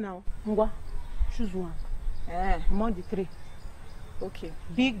 Yes, now. Ngwa, choose one. Among the three. Okay.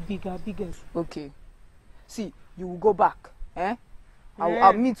 Bigger. Okay. See, you will go back.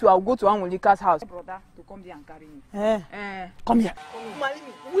 I'll meet you. I'll go to Anwulika's house. Brother, to come there and carry me. Come here. I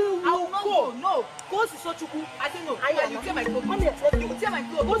will not go. No. Go to Sochuku. I say no. You take my clothes. Come here. You take my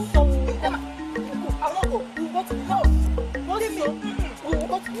clothes. Go to Sochuku. I will not go. We will go to the house. Go to me. We will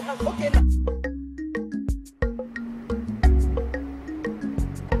go to the house. Okay.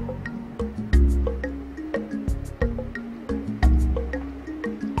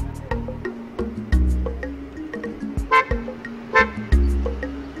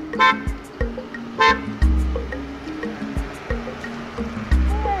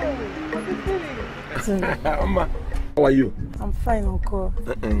 Mama, how are you? I'm fine, Uncle.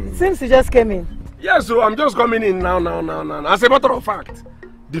 It seems you just came in. Yes, so I'm just coming in now. As a matter of fact,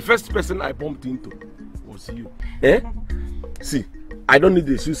 the first person I bumped into was you. See, I don't need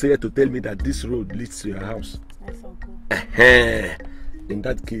the soothsayer to tell me that this road leads to your house. Yes, Uncle. In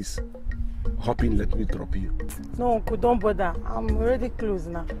that case, hop in, let me drop you. No, Uncle, don't bother. I'm already close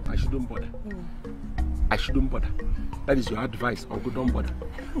now. I shouldn't bother. I shouldn't bother. That is your advice, Uncle, don't bother.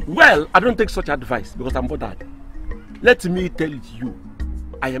 Well, I don't take such advice because I'm bothered. Let me tell you,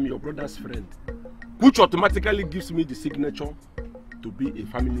 I am your brother's friend, which automatically gives me the signature to be a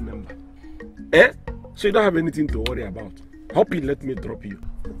family member. So you don't have anything to worry about. Hop in, let me drop you.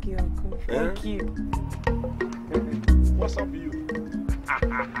 Okay, Uncle. Thank you. What's up with you?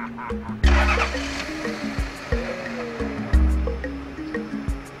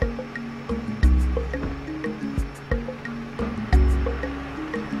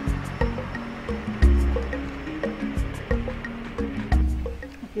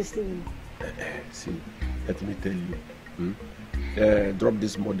 See, let me tell you. Drop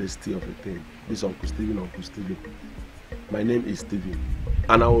this modesty of a thing. This Uncle Steven. My name is Steven.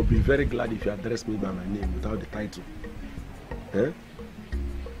 And I will be very glad if you address me by my name without the title.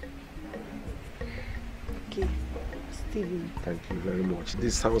 Okay, Steven. Thank you very much.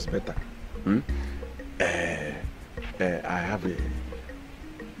 This sounds better. I have a...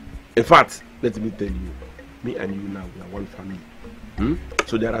 In fact, let me tell you, me and you now, we are one family.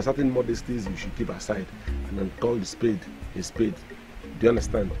 So there are certain modesties you should keep aside and then call the spade a spade. Do you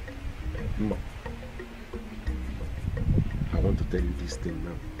understand? No. I want to tell you this thing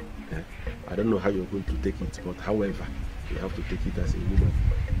now. I don't know how you're going to take it, but however, you have to take it as a woman.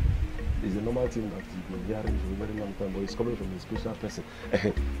 It's a normal thing that you've been hearing for a very long time, but it's coming from a special person.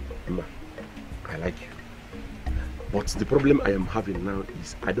 Ma, I like you. But the problem I am having now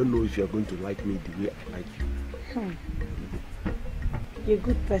is I don't know if you're going to like me the way I like you. You're a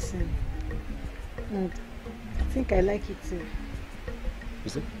good person. And I think I like it too. You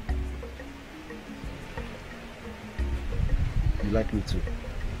see? You like me too?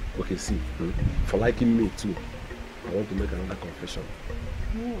 Okay, see, for liking me too, I want to make another confession.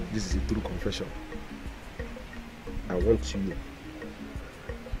 This is a true confession. I want you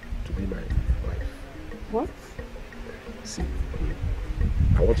to be my wife. What? See,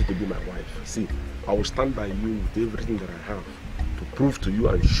 I want you to be my wife. See, I will stand by you with everything that I have to prove to you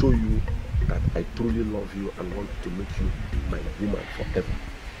and show you that I truly love you and want to make you my woman forever.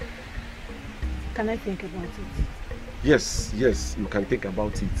 Can I think about it? Yes, you can think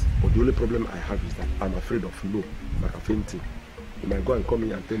about it. But the only problem I have is that I'm afraid of no, like a fainting. You might go and come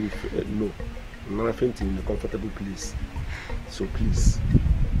in and tell me no. I'm not fainting in a comfortable place. So please,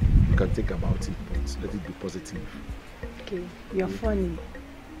 you can think about it, but let it be positive. Okay, you're funny.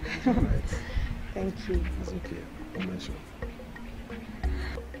 Right. Thank you. It's okay. Don't mention.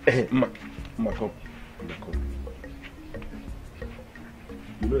 Ma, come.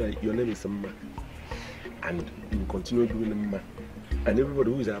 You know that your name is Ma, and you continue doing Ma, and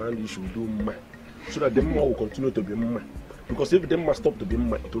everybody who is around you should do Ma, so that the Ma will continue to be Ma. Because if the Ma stop to be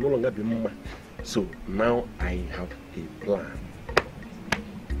Ma, it will no longer be Ma. So now I have a plan.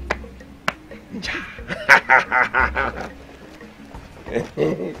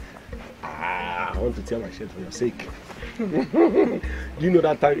 I want to tear my shirt for your sake. Do you know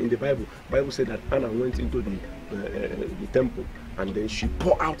that time in the Bible said that Anna went into the temple and then she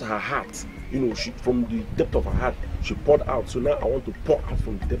poured out her heart. You know, she from the depth of her heart, she poured out. So now I want to pour out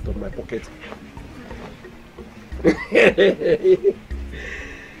from the depth of my pocket.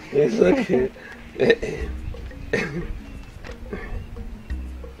 It's okay.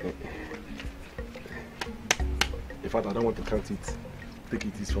 In fact, I don't want to count it. Take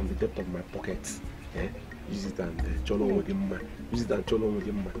it is from the depth of my pocket. Use it and cholo with him. Use it and cholo with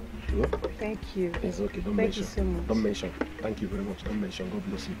him. Thank you. It's okay. Don't Thank mention. you so much. Don't mention. Thank you very much. Don't mention. God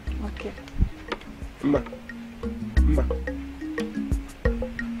bless you. Okay. Mba. Mba.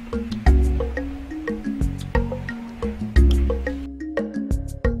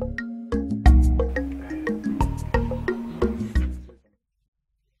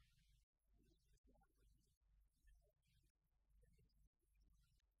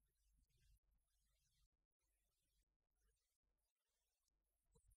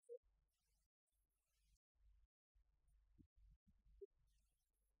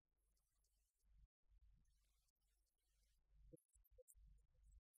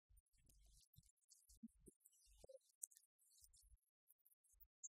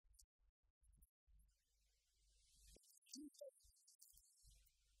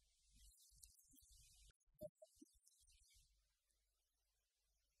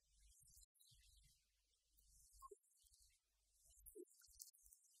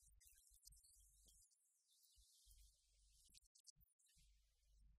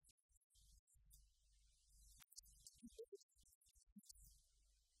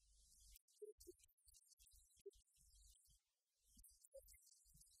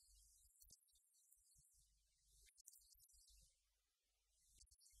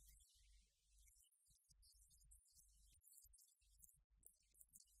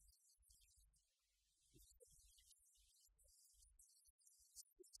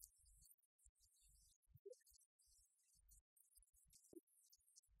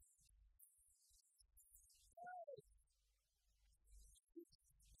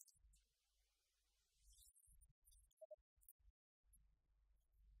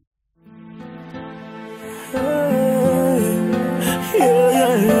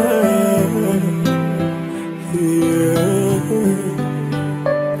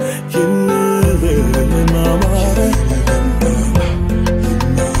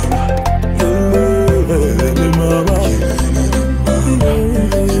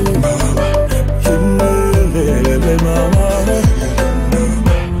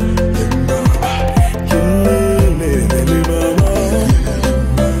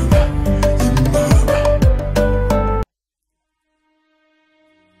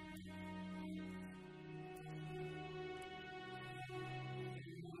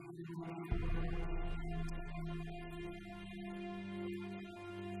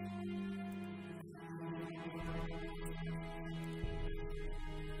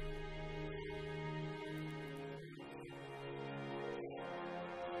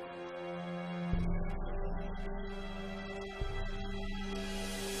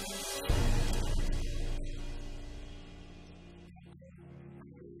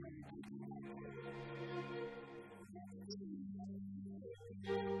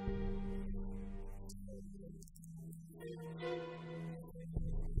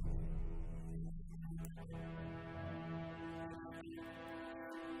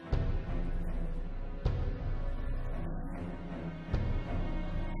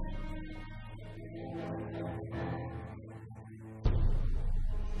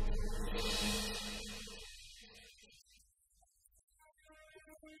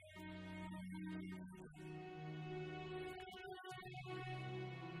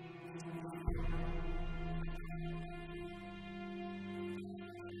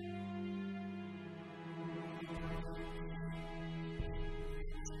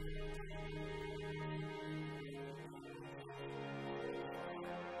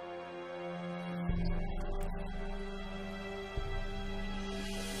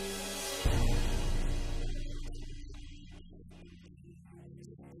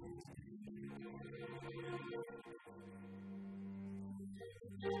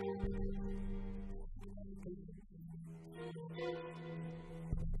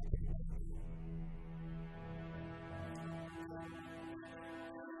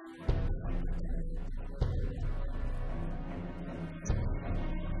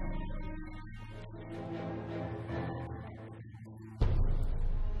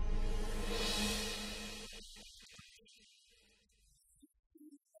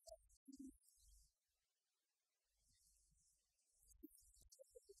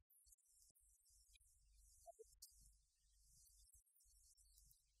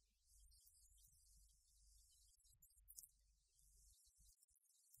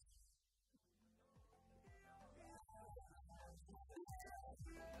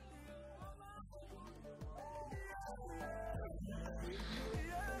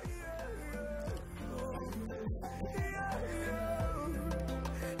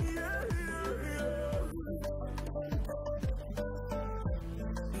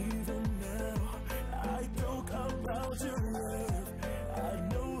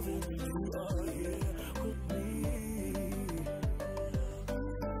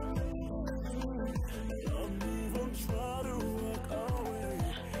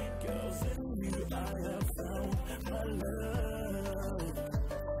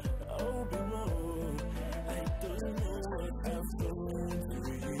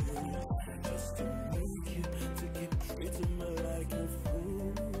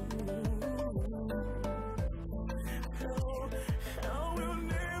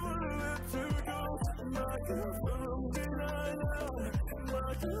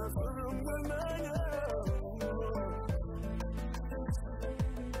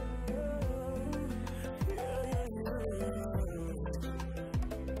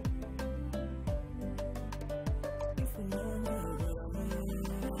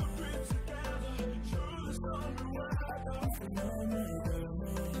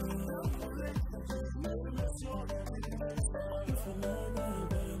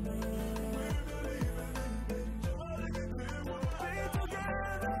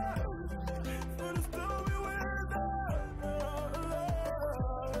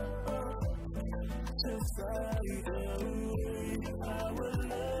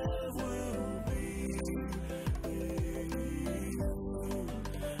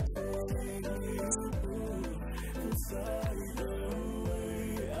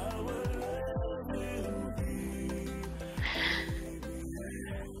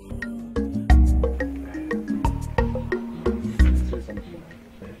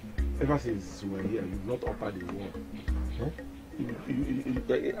 Ever since you were here, you've not uttered a word.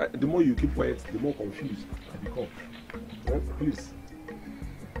 The more you keep quiet, the more confused I become. Please,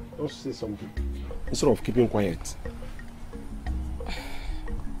 just say something instead of keeping quiet.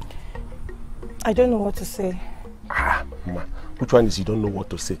 I don't know what to say. Ma, which one is you don't know what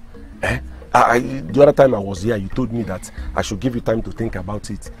to say? The other time I was here, you told me that I should give you time to think about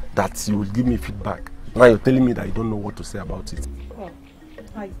it, that you will give me feedback. Now you're telling me that you don't know what to say about it. Oh,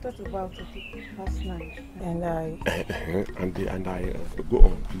 I thought about it last night, and I... Go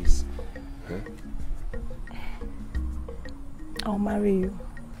on, please. I'll marry you.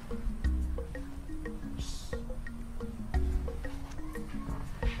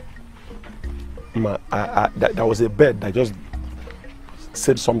 Ma, there was a bird that just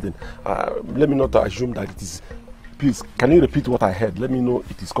said something. Let me not assume that it is. Please, can you repeat what I heard? Let me know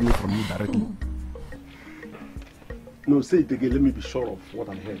it is coming from you directly. No, say it again. Let me be sure of what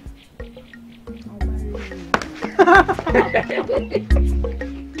I heard.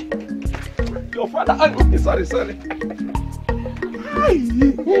 Your father. Okay, sorry.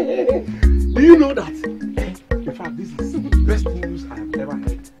 Do you know that? In fact, this is the best news I have ever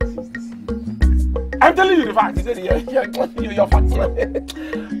heard since this year. I'm telling you the fact. He said, you're fat.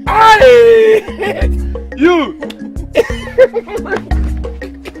 Hey! You!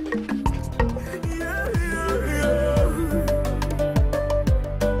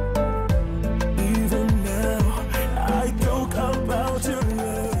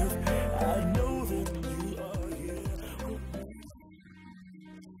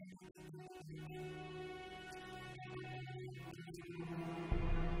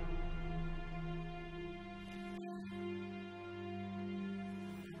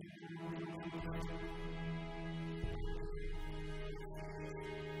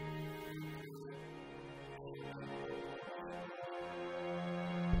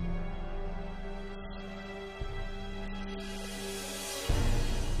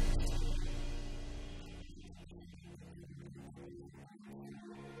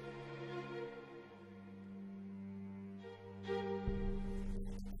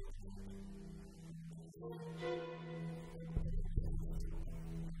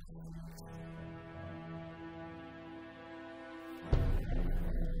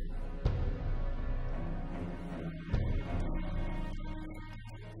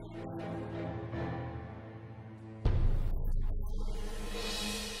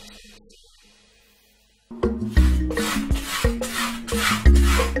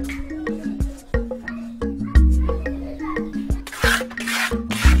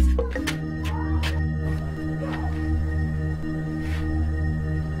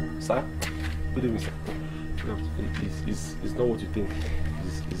 Sir, good evening, sir. It's not what you think.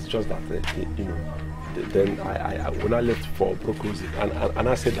 It's just that, then when I left for Brokos, and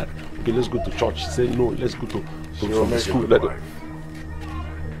I said that, okay, let's go to church. She said, no, let's go to school.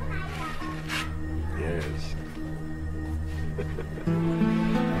 Yes.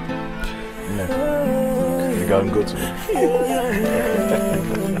 You gotta go to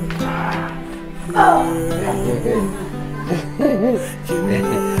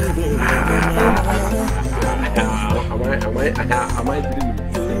Am I dreaming?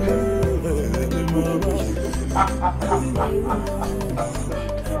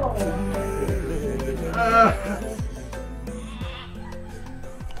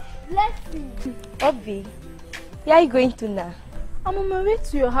 Obi, where are you going to now? I'm on my way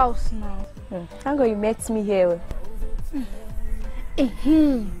to your house now. Thank God you met me here.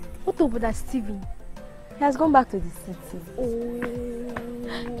 What about that Steven? He has gone back to the city.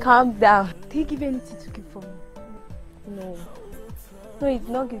 Oh. Calm down. Did he give you anything to keep from me? No. No, he did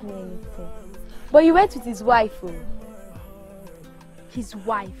not give me anything. But he went with his wife. His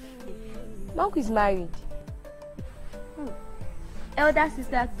wife? My uncle is married. Elder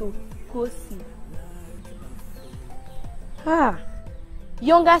sister to Kosi.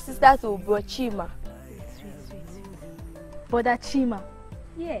 Younger sister to Brochima. Sweet. Brother Chima?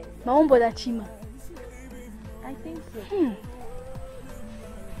 Yes. My own brother Chima? I think so.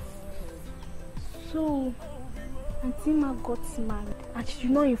 So, Auntie Ma got married and she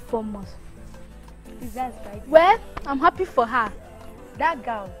did not inform us. Is that right? Well, I'm happy for her. That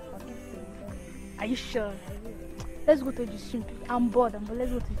gown. Are you sure? Let's go to the swim. I'm bored, but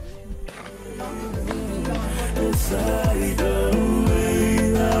let's go to the swim. inside the way.